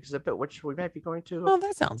Kahlo exhibit, which we might be going to. Oh,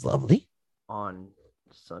 that sounds lovely. On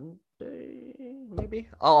Sunday, maybe.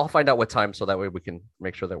 I'll find out what time so that way we can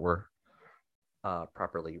make sure that we're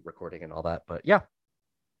properly recording and all that. But yeah.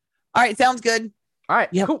 All right, sounds good. All right,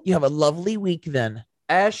 cool. You have a lovely week then.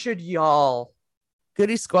 As should y'all.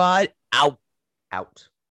 Goody Squad out. Out.